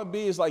I don't want to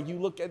be is like you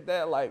look at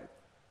that like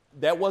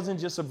that wasn't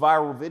just a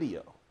viral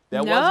video.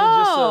 That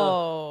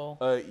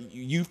wasn't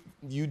just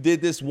you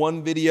did this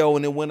one video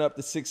and it went up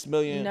to 6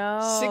 million.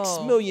 No.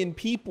 6 million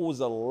people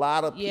is a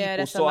lot of people. Yeah,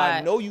 that's so a lot.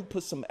 I know you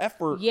put some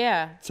effort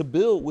to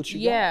build what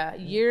you got.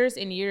 Years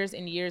and years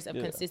and years of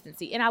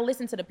consistency. And I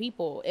listen to the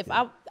people. If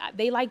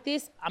they like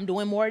this, I'm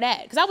doing more of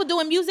that. Because I was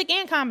doing music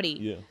and comedy.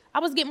 Yeah. I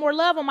was getting more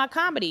love on my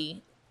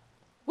comedy.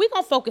 We're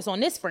going to focus on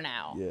this for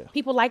now. Yeah.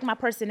 People like my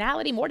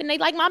personality more than they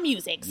like my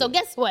music. So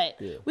guess what?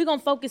 Yeah. We're going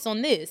to focus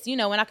on this,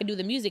 and I can do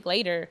the music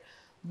later.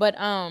 But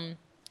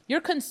your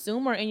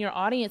consumer and your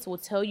audience will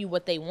tell you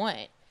what they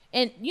want.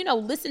 And,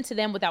 listen to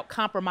them without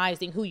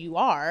compromising who you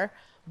are.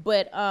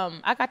 But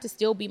I got to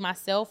still be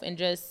myself and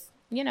just,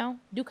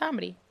 do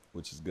comedy.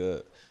 Which is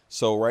good.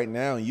 So right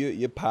now,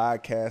 you're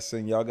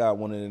podcasting. Y'all got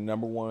one of the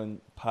 #1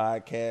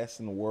 podcasts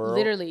in the world.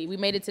 Literally, we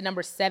made it to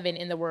number 7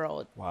 in the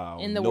world. Wow.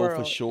 In the world.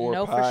 For sure.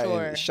 No for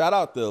sure. And shout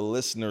out to the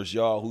listeners,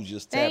 y'all, who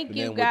just tapping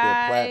in with their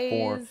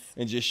platform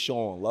and just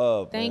showing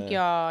love. Thank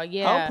y'all.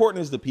 Yeah. How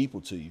important is the people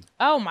to you?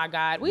 Oh my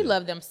God, we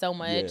love them so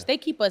much. Yeah. They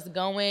keep us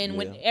going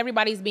when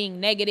everybody's being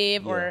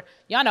negative or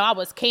y'all know I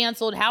was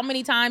canceled how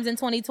many times in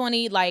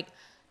 2020. Like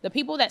the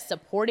people that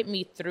supported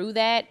me through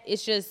that,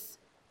 it's just.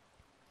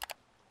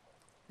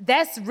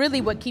 That's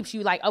really what keeps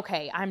you like,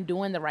 okay, I'm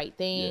doing the right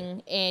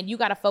thing. And you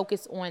got to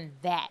focus on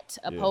that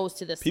opposed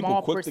to the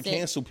small percent. People quick to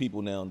cancel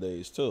people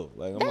nowadays too.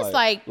 Like,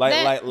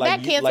 that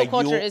cancel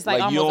culture is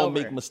like almost you don't over.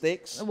 Make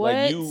mistakes. What?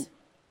 Like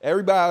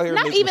everybody out here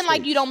not makes even mistakes.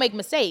 like you don't make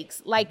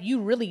mistakes. Like you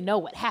really know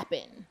what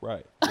happened.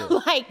 Right.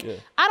 Yeah.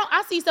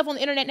 I see stuff on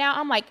the internet now.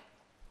 I'm like,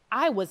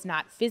 I was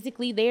not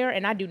physically there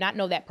and I do not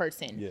know that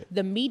person. Yeah.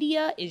 The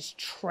media is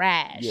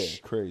trash. Yeah,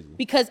 crazy.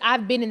 Because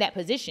I've been in that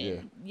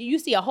position. Yeah. You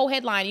see a whole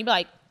headline and you be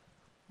like,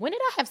 when did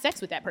I have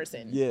sex with that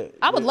person? Yeah.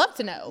 I would love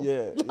to know.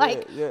 Yeah.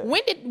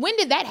 When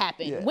did that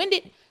happen? Yeah.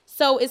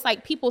 So it's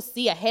like people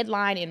see a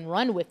headline and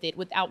run with it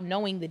without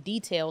knowing the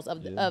details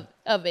of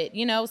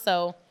it,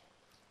 So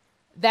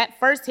that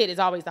first hit is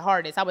always the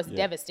hardest. I was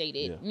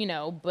devastated,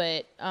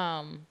 but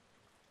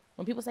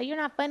when people say you're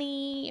not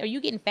funny or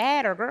you getting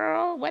fat or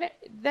girl,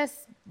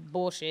 that's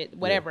bullshit,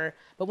 whatever. Yeah.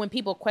 But when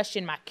people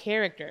question my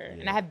character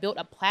and I have built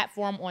a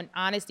platform on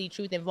honesty,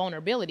 truth, and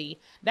vulnerability,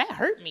 that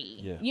hurt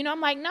me. Yeah.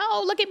 I'm like,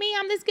 no, look at me.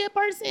 I'm this good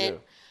person. Yeah.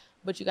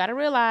 But you got to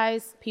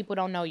realize people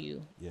don't know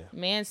you. Yeah.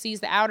 Man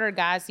sees the outer,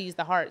 God sees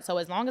the heart. So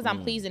as long as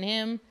I'm pleasing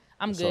him,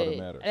 I'm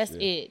good. That's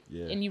it.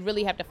 Yeah. And you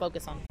really have to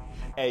focus on it.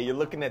 Hey, you're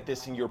looking at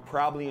this and you're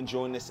probably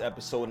enjoying this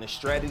episode and the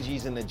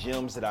strategies and the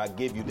gems that I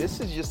give you. This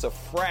is just a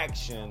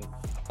fraction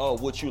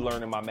of what you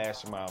learn in my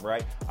mastermind,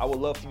 right? I would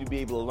love for you to be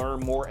able to learn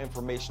more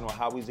information on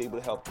how he's able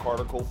to help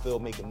Carter Cofield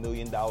make $1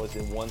 million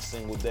in one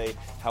single day,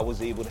 how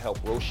he's able to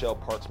help Rochelle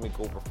Parks make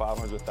over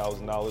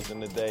 $500,000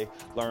 in a day,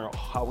 learn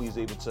how he's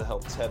able to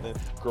help Tevin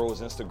grow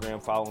his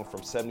Instagram following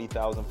from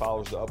 70,000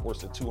 followers to upwards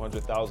to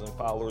 200,000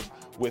 followers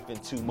within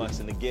 2 months.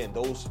 And again,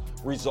 those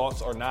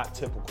results are not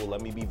typical,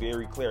 let me be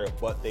very clear,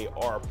 but they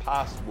are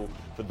possible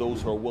for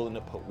those who are willing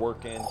to put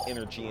work in,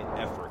 energy, and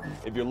effort.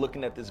 If you're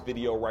looking at this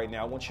video right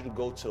now, I want you to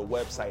go to the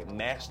website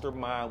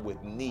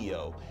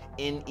mastermindwithneo,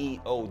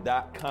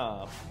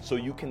 NEO.com, so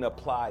you can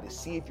apply to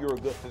see if you're a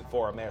good fit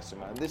for our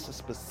mastermind. This is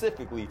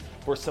specifically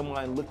for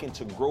someone looking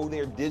to grow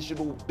their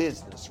digital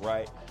business,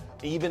 right?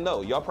 Even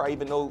though, y'all probably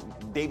even know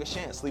David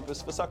Shan,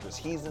 Sleepers for Suckers.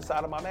 He's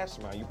inside of my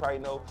mastermind. You probably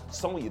know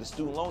Sonya, the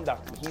student loan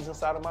doctor. He's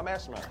inside of my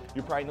mastermind.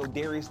 You probably know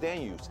Darius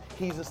Daniels.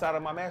 He's inside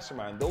of my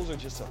mastermind. Those are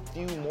just a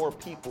few more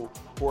people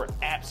who are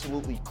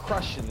absolutely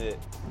crushing it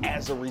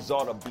as a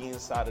result of being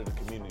inside of the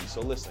community. So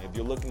listen, if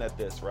you're looking at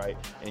this, right,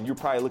 and you're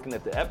probably looking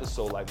at the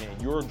episode like, man,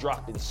 you're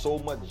dropping so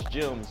much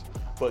gems,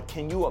 but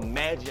can you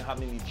imagine how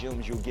many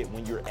gems you'll get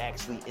when you're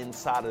actually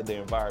inside of the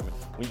environment,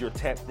 when you're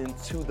tapped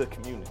into the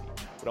community?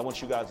 What I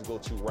want you guys to go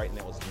to right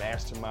now is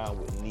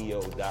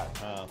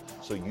mastermindwithneo.com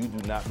so you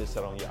do not miss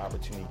out on your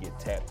opportunity to get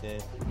tapped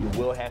in. You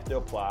will have to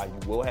apply, you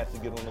will have to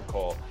get on the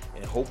call,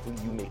 and hopefully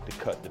you make the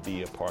cut to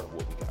be a part of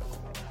what we got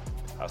going on.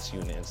 I'll see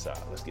you on the inside.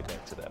 Let's get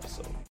back to the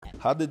episode.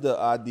 How did the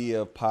idea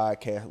of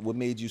podcast? What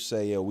made you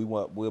say, "Yeah,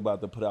 we're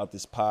about to put out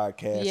this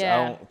podcast"?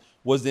 Yeah.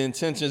 Was the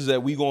intentions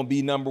that we gonna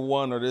be number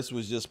one, or this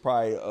was just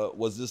probably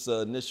was this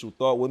an initial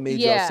thought? What made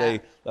y'all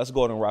say, "Let's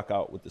go ahead and rock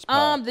out with this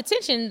podcast"? The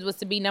intention was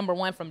to be number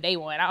one from day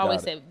one. I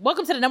always said,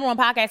 "Welcome to the number one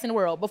podcast in the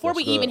world." Before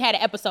we even had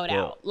an episode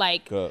out,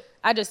 like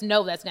I just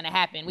know that's gonna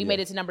happen. We made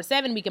it to number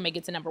 7. We can make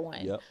it to number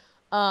 1. Yep.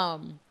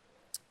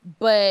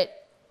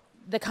 But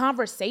the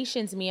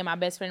conversations me and my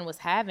best friend was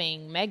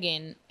having,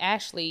 Megan,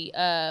 Ashley,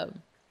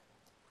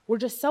 were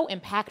just so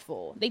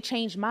impactful. They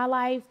changed my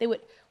life.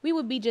 We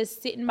would be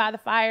just sitting by the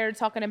fire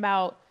talking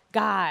about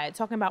God,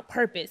 talking about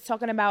purpose,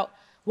 talking about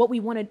what we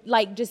wanted,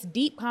 like just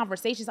deep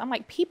conversations. I'm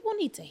like, people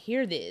need to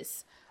hear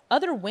this.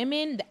 Other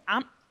women,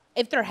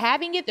 if they're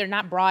having it, they're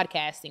not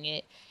broadcasting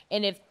it.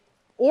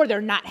 Or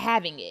they're not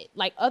having it.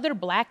 Like other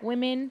Black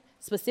women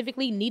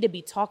specifically need to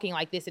be talking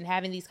like this and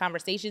having these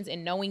conversations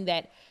and knowing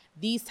that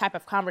these type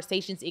of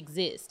conversations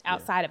exist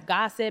outside of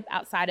gossip,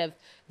 outside of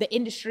the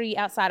industry,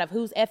 outside of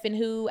who's effing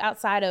who,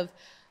 outside of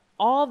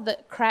all the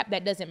crap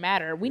that doesn't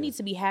matter. We need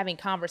to be having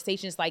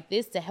conversations like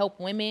this to help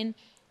women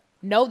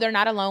know they're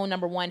not alone,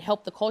 number one,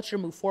 help the culture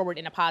move forward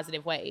in a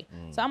positive way.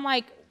 So I'm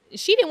like,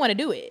 she didn't want to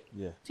do it.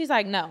 Yeah. She's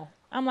like, no.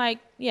 I'm like,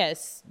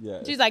 yes.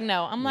 She's like,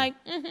 no. I'm like,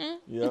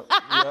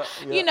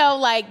 You know,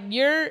 like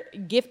you're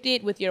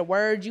gifted with your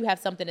words. You have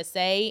something to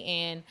say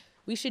and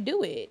we should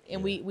do it.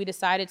 And we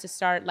decided to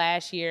start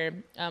last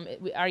year.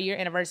 Our year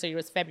anniversary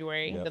was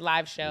February, the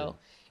live show.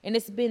 And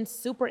it's been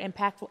super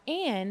impactful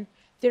and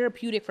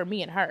therapeutic for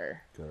me and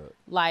her. Good.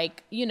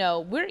 Like, you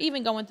know, we're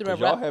even going through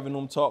y'all having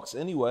them talks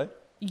anyway.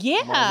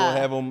 Yeah. Might as well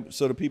have them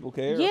so the people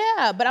care.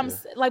 Yeah, but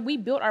like, we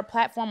built our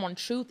platform on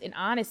truth and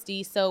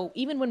honesty. So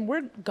even when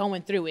we're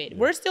going through it,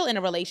 we're still in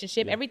a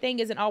relationship. Everything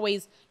isn't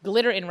always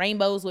glitter and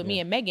rainbows with me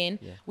and Megan.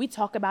 We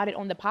talk about it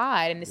on the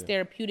pod and it's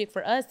therapeutic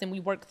for us and we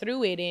work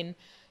through it. And,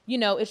 you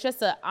know, it's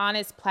just an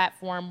honest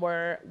platform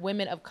where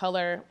women of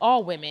color,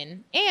 all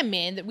women and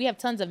men, that we have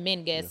tons of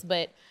men guests,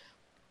 but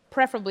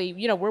preferably,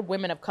 you know, we're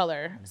women of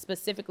color,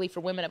 specifically for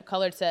women of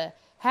color to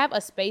have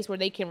a space where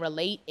they can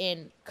relate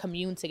and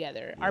commune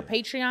together. Our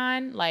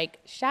Patreon, like,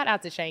 shout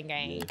out to Chain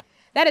Gang.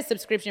 That is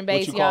subscription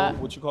based, y'all.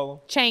 What you call them?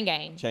 Chain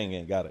Gang. Chain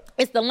Gang, got it.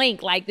 It's the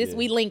link. Like this,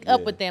 we link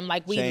up with them.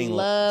 Like we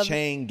love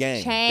Chain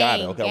Gang. Got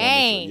it. Okay,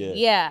 Gang.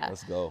 Yeah.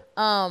 Let's go.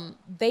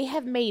 They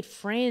have made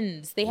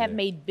friends. They have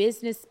made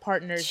business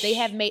partners. They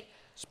have made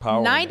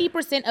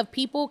 90% of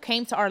people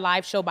came to our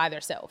live show by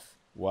themselves.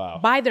 Wow.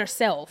 By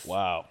themselves.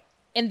 Wow.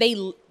 And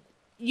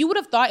you would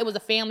have thought it was a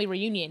family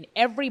reunion.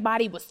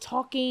 Everybody was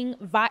talking.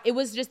 It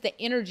was just the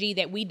energy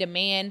that we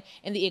demand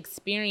and the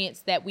experience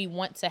that we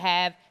want to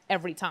have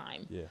every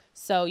time. Yeah.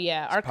 So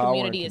our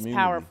community is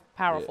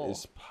powerful.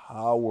 It's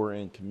power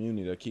in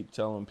community. I keep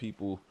telling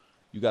people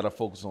you got to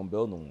focus on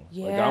building one.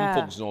 Yeah. Like I'm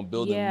focusing on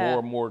building more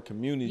and more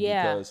community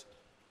because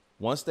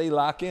once they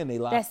lock in, they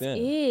lock in. That's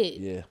it.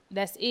 Yeah.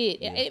 That's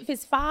it. Yeah. If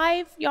it's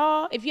 5,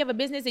 y'all, if you have a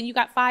business and you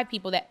got 5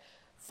 people, that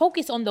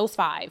focus on those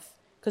 5.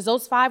 Because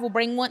those 5 will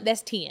bring one,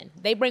 that's 10.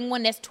 They bring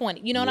one, that's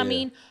 20. You know what I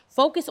mean?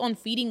 Focus on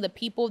feeding the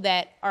people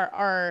that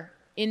are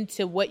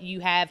into what you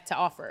have to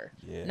offer.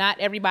 Yeah. Not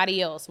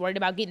everybody else. Worried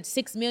about getting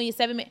 6 million,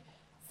 7 million.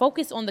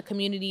 Focus on the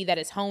community that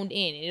is honed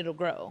in and it'll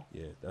grow.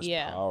 Yeah, that's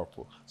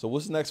powerful. So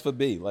what's next for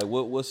B? Like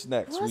what's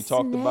next? We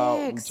talked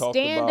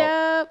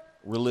about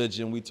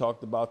religion. We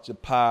talked about your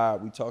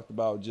pod. We talked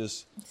about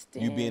just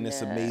you being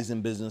this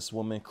amazing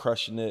businesswoman,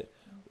 crushing it.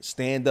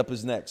 Stand up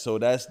is next. So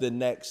that's the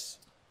next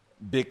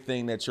big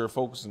thing that you're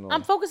focusing on.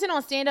 I'm focusing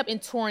on stand up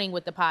and touring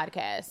with the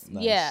podcast.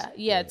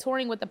 Nice.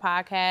 Touring with the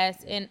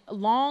podcast and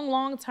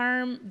long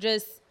term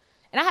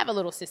and I have a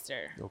little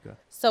sister. Okay.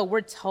 So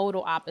we're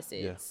total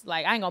opposites. Yeah.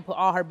 Like I ain't gonna put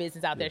all her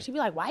business out there. She'd be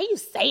like, why you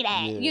say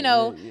that? You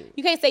know,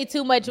 you can't say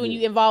too much when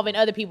you involve in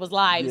other people's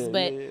lives,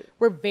 but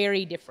we're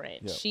very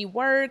different. Yeah. She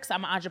works,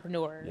 I'm an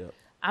entrepreneur. Yeah.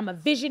 I'm a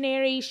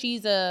visionary,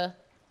 she's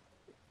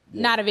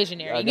not a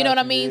visionary. You know what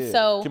I mean? Yeah.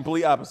 So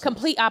complete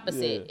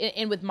opposite. Yeah.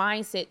 And with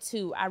mindset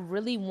too, I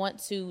really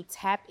want to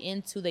tap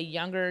into the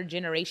younger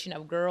generation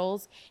of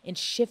girls and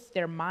shift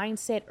their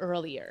mindset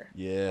earlier.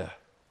 Yeah.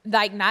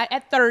 Like not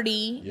at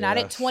 30, not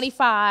at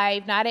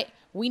 25,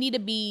 we need to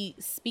be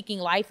speaking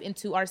life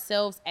into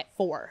ourselves at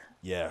 4.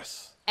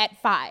 Yes.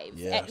 At 5.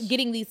 Yes. At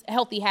getting these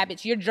healthy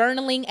habits. You're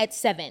journaling at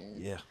 7.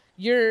 Yeah.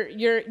 You're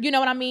you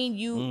know what I mean?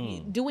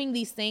 You doing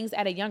these things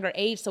at a younger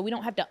age so we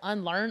don't have to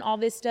unlearn all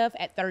this stuff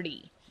at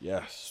 30.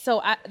 Yes.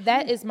 So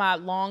that is my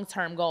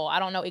long-term goal. I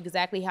don't know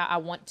exactly how I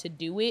want to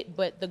do it,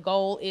 but the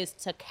goal is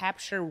to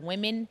capture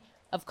women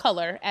of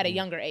color at a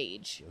younger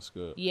age. That's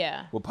good.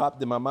 Yeah. What popped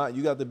in my mind,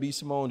 you got the B.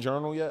 Simone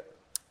journal yet?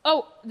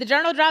 Oh, the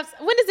journal drops.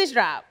 When does this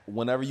drop?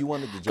 Whenever you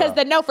want it to drop. Because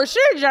the Know For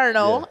Sure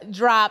journal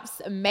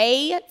drops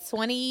May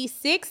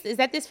 26th. Is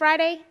that this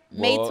Friday?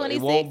 May 26th?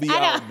 It won't be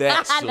out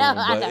that soon,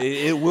 but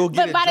it will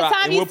get But by the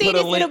time you see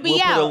this, it'll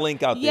be out. We'll put a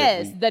link out there.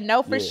 Yes, the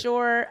Know For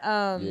Sure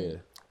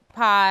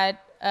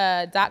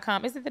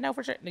pod.com. Is it the Know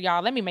For Sure?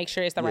 Y'all, let me make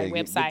sure it's the right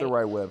website. Get the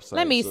right website.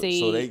 Let me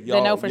see.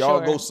 The Know For Sure.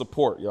 Y'all go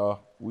support, y'all.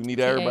 We need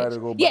everybody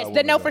to go buy Yes, one.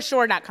 the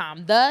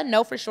knowforsure.com. The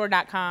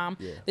knowforsure.com.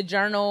 Yeah. The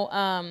journal,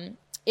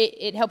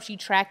 it helps you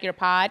track your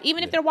pod,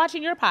 even if they're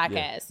watching your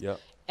podcast. Yeah.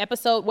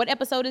 What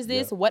episode is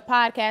this? What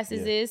podcast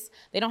is this?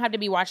 They don't have to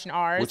be watching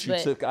ours. What you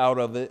took out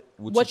of it.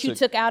 What you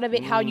took out of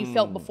it, how you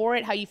felt before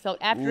it, how you felt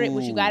after it,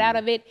 what you got out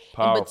of it.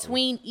 Powerful. And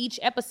between each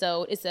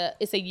episode, it's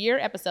a year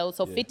episode,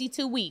 so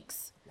 52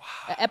 weeks. Wow.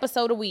 An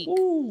episode a week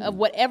of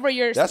whatever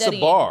you're studying. That's a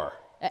bar.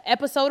 An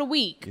episode a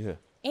week. Yeah.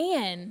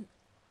 And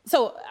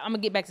so I'm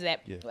going to get back to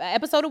that. Yeah. An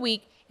episode a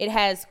week. It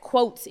has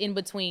quotes in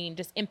between,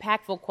 just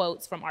impactful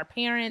quotes from our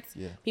parents,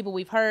 people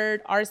we've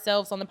heard,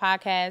 ourselves on the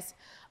podcast.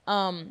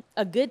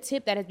 A good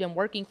tip that has been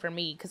working for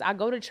me, because I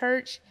go to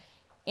church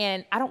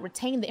and I don't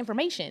retain the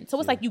information. So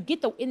it's like you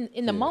get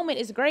in the moment,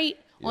 it's great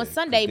on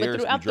Sunday, but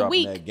throughout the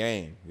week,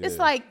 it's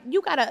like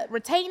you got to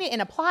retain it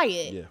and apply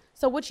it. Yeah.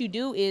 So what you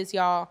do is,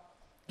 y'all,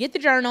 get the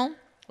journal,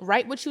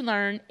 write what you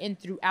learn, and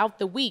throughout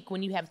the week,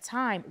 when you have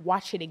time,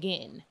 watch it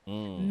again.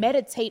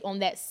 Meditate on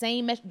that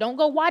same message. Don't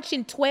go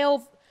watching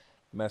 12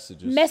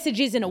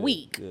 messages in a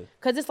week,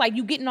 because it's like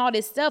you getting all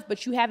this stuff,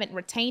 but you haven't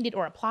retained it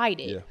or applied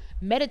it. Yeah.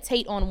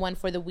 Meditate on one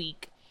for the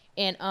week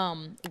and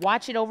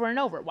watch it over and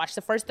over. Watch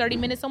the first 30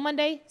 minutes on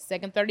Monday,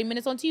 second 30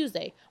 minutes on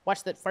Tuesday.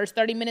 Watch the first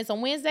 30 minutes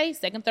on Wednesday,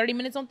 second 30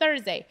 minutes on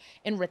Thursday,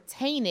 and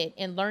retain it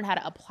and learn how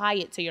to apply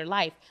it to your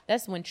life.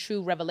 That's when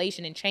true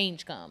revelation and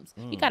change comes.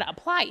 You got to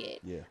apply it.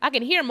 Yeah. I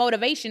can hear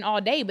motivation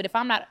all day, but if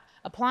I'm not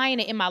applying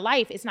it in my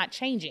life, it's not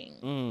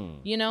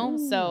changing. You know?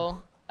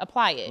 So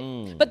apply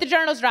it. But the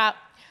journals drop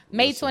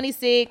May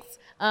 26th.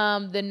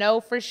 The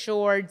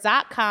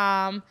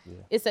knowforsure.com.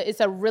 It's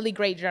a really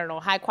great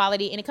journal, high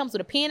quality, and it comes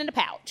with a pen and a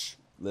pouch.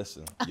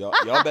 Listen,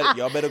 y'all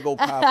better go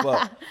pop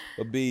up.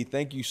 But B,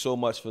 thank you so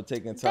much for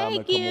taking time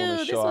to come on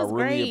the show. I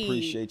really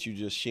appreciate you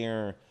just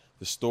sharing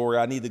the story.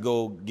 I need to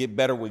go get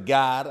better with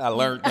God. I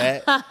learned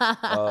that.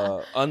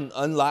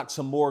 Unlock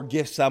some more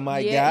gifts I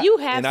might got. You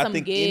have and some I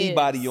think gifts.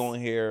 Anybody on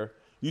here,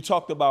 you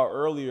talked about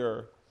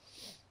earlier,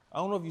 I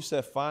don't know if you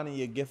said finding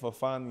your gift or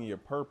finding your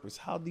purpose.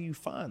 How do you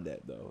find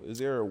that, though? Is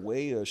there a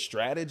way, a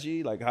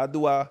strategy? Like, how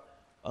do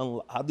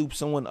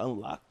someone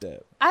unlock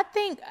that? I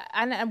think,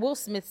 and Will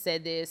Smith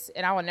said this,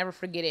 and I will never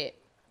forget it.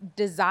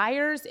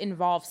 Desires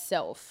involve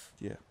self.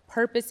 Yeah.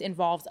 Purpose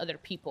involves other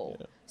people.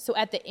 Yeah. So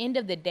at the end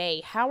of the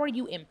day, how are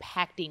you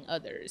impacting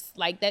others?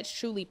 Like, that's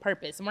truly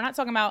purpose. And we're not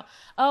talking about,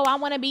 oh, I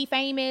want to be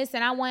famous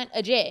and I want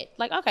a jet.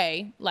 Like,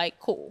 okay, like,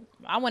 cool.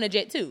 I want a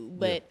jet too.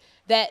 But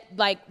that,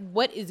 like,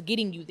 what is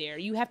getting you there?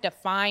 You have to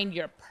find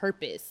your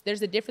purpose.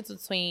 There's a difference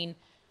between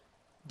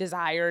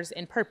desires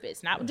and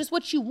purpose, not just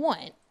what you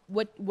want,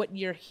 what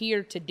you're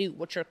here to do,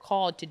 what you're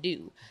called to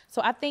do.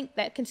 So I think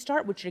that can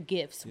start with your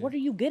gifts. What are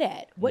you good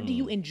at? What do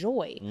you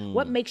enjoy?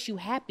 What makes you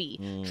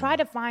happy? Try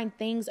to find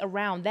things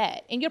around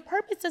that. And your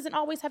purpose doesn't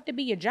always have to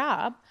be your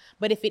job,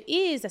 but if it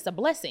is, that's a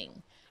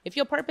blessing. If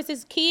your purpose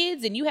is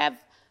kids and you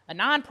have a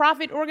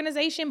nonprofit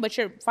organization, but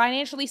you're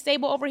financially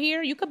stable over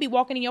here, you could be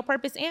walking in your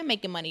purpose and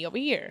making money over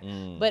here.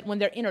 But when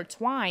they're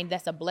intertwined,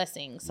 that's a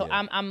blessing. So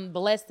I'm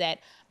blessed that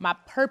my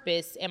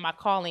purpose and my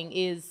calling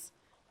is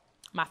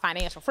my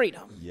financial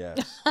freedom.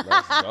 Yes,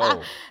 let's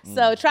go.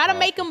 So try to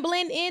make them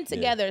blend in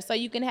together so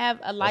you can have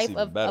a life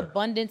of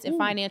abundance and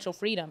financial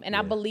freedom. And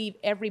I believe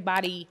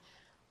everybody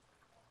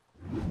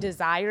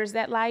desires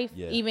that life,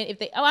 even if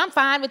they, I'm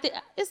fine with it.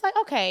 It's like,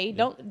 okay,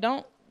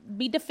 don't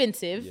be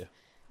defensive. Yeah.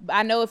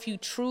 I know if you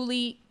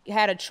truly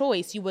had a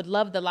choice, you would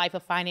love the life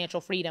of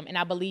financial freedom, and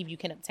I believe you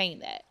can obtain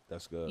that.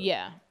 That's good.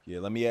 Yeah. Yeah,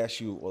 let me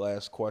ask you a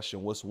last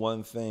question. What's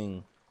one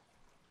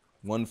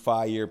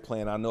 5-year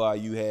plan? I know how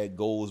you had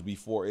goals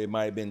before. It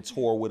might have been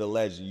tour with a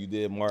legend. You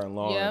did Martin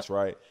Lawrence,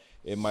 right?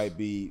 It might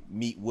be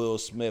meet Will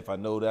Smith. I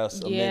know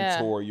that's a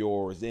mentor of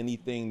yours.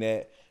 Anything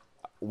that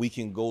we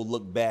can go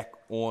look back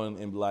on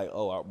and be like,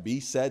 oh, B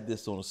said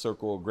this on a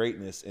Circle of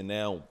Greatness, and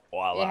now,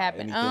 voila. It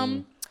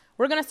happened.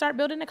 We're going to start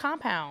building a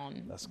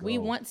compound. Let's go. We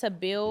want to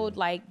build,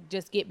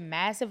 just get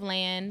massive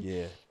land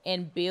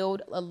and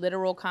build a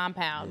literal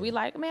compound. We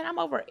like, man, I'm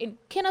over in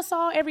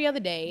Kennesaw every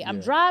other day. I'm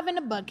driving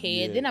to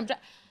Buckhead. Then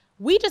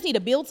we just need to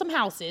build some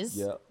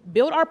houses,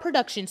 build our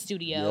production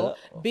studio,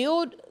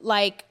 build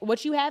like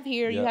what you have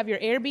here. You have your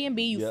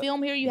Airbnb, you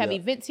film here, you have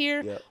events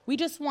here. We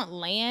just want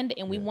land,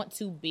 and we want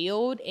to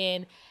build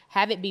and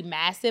have it be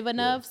massive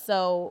enough.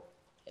 So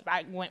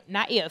when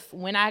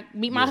I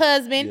meet my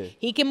husband,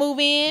 he can move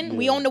in.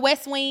 We own the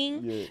West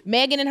Wing.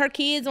 Megan and her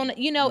kids on,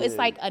 it's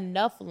like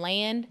enough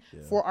land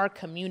for our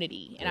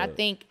community. And I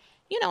think,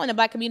 in the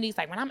Black community, it's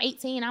like when I'm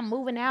 18, I'm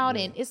moving out,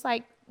 and it's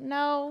like,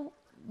 no,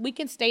 we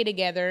can stay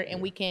together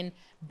and we can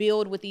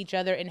build with each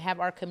other and have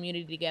our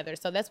community together.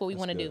 So that's what we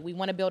want to do. We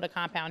want to build a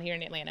compound here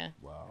in Atlanta.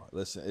 Wow.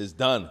 Listen, it's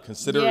done.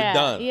 Consider it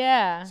done.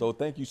 Yeah. So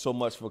thank you so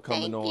much for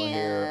coming on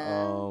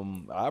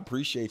here. I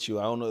appreciate you.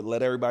 I don't know.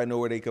 Let everybody know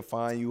where they could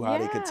find you, how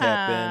they could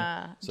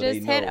tap in. So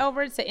just head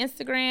over to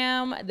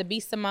Instagram, the B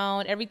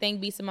Simone, everything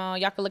B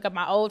Simone. Y'all can look up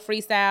my old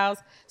freestyles.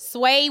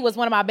 Sway was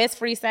one of my best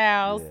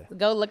freestyles.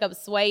 Go look up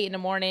Sway in the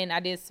morning. I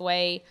did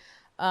Sway.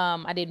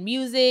 I did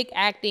music,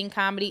 acting,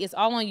 comedy. It's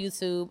all on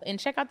YouTube. And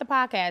check out the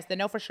podcast, the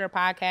Know For Sure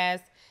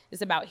podcast.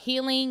 It's about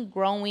healing,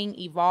 growing,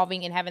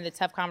 evolving, and having the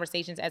tough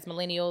conversations as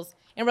millennials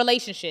in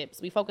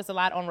relationships. We focus a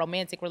lot on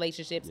romantic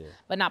relationships,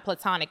 but not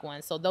platonic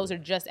ones. So those are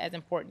just as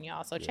important,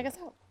 y'all. So check us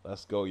out.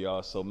 Let's go,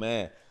 y'all. So,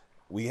 man,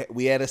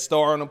 we had a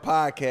star on the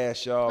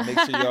podcast, y'all. Make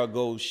sure y'all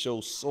go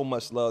show so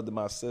much love to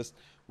my sis.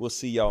 We'll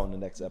see y'all in the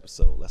next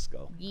episode. Let's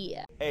go.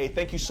 Yeah. Hey,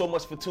 thank you so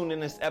much for tuning in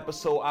this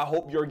episode. I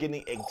hope you're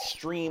getting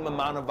extreme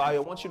amount of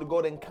value. I want you to go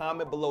ahead and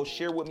comment below.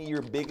 Share with me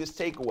your biggest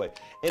takeaway.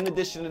 In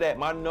addition to that,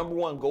 my number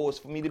one goal is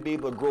for me to be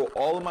able to grow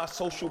all of my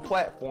social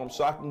platforms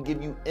so I can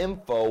give you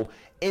info,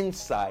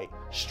 insight,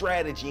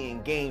 strategy,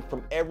 and gain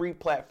from every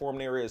platform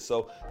there is.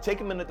 So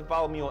take a minute to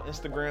follow me on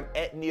Instagram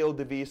at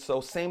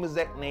NeoDeVito. Same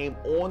exact name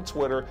on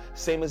Twitter,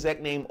 same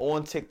exact name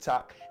on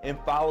TikTok, and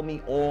follow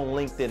me on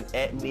LinkedIn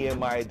at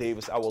Nehemiah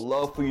Davis. I would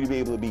love for you to be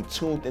able to be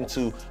tuned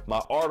into my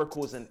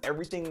articles and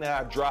everything that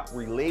I drop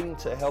relating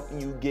to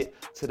helping you get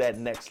to that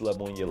next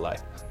level in your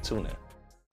life. Tune in.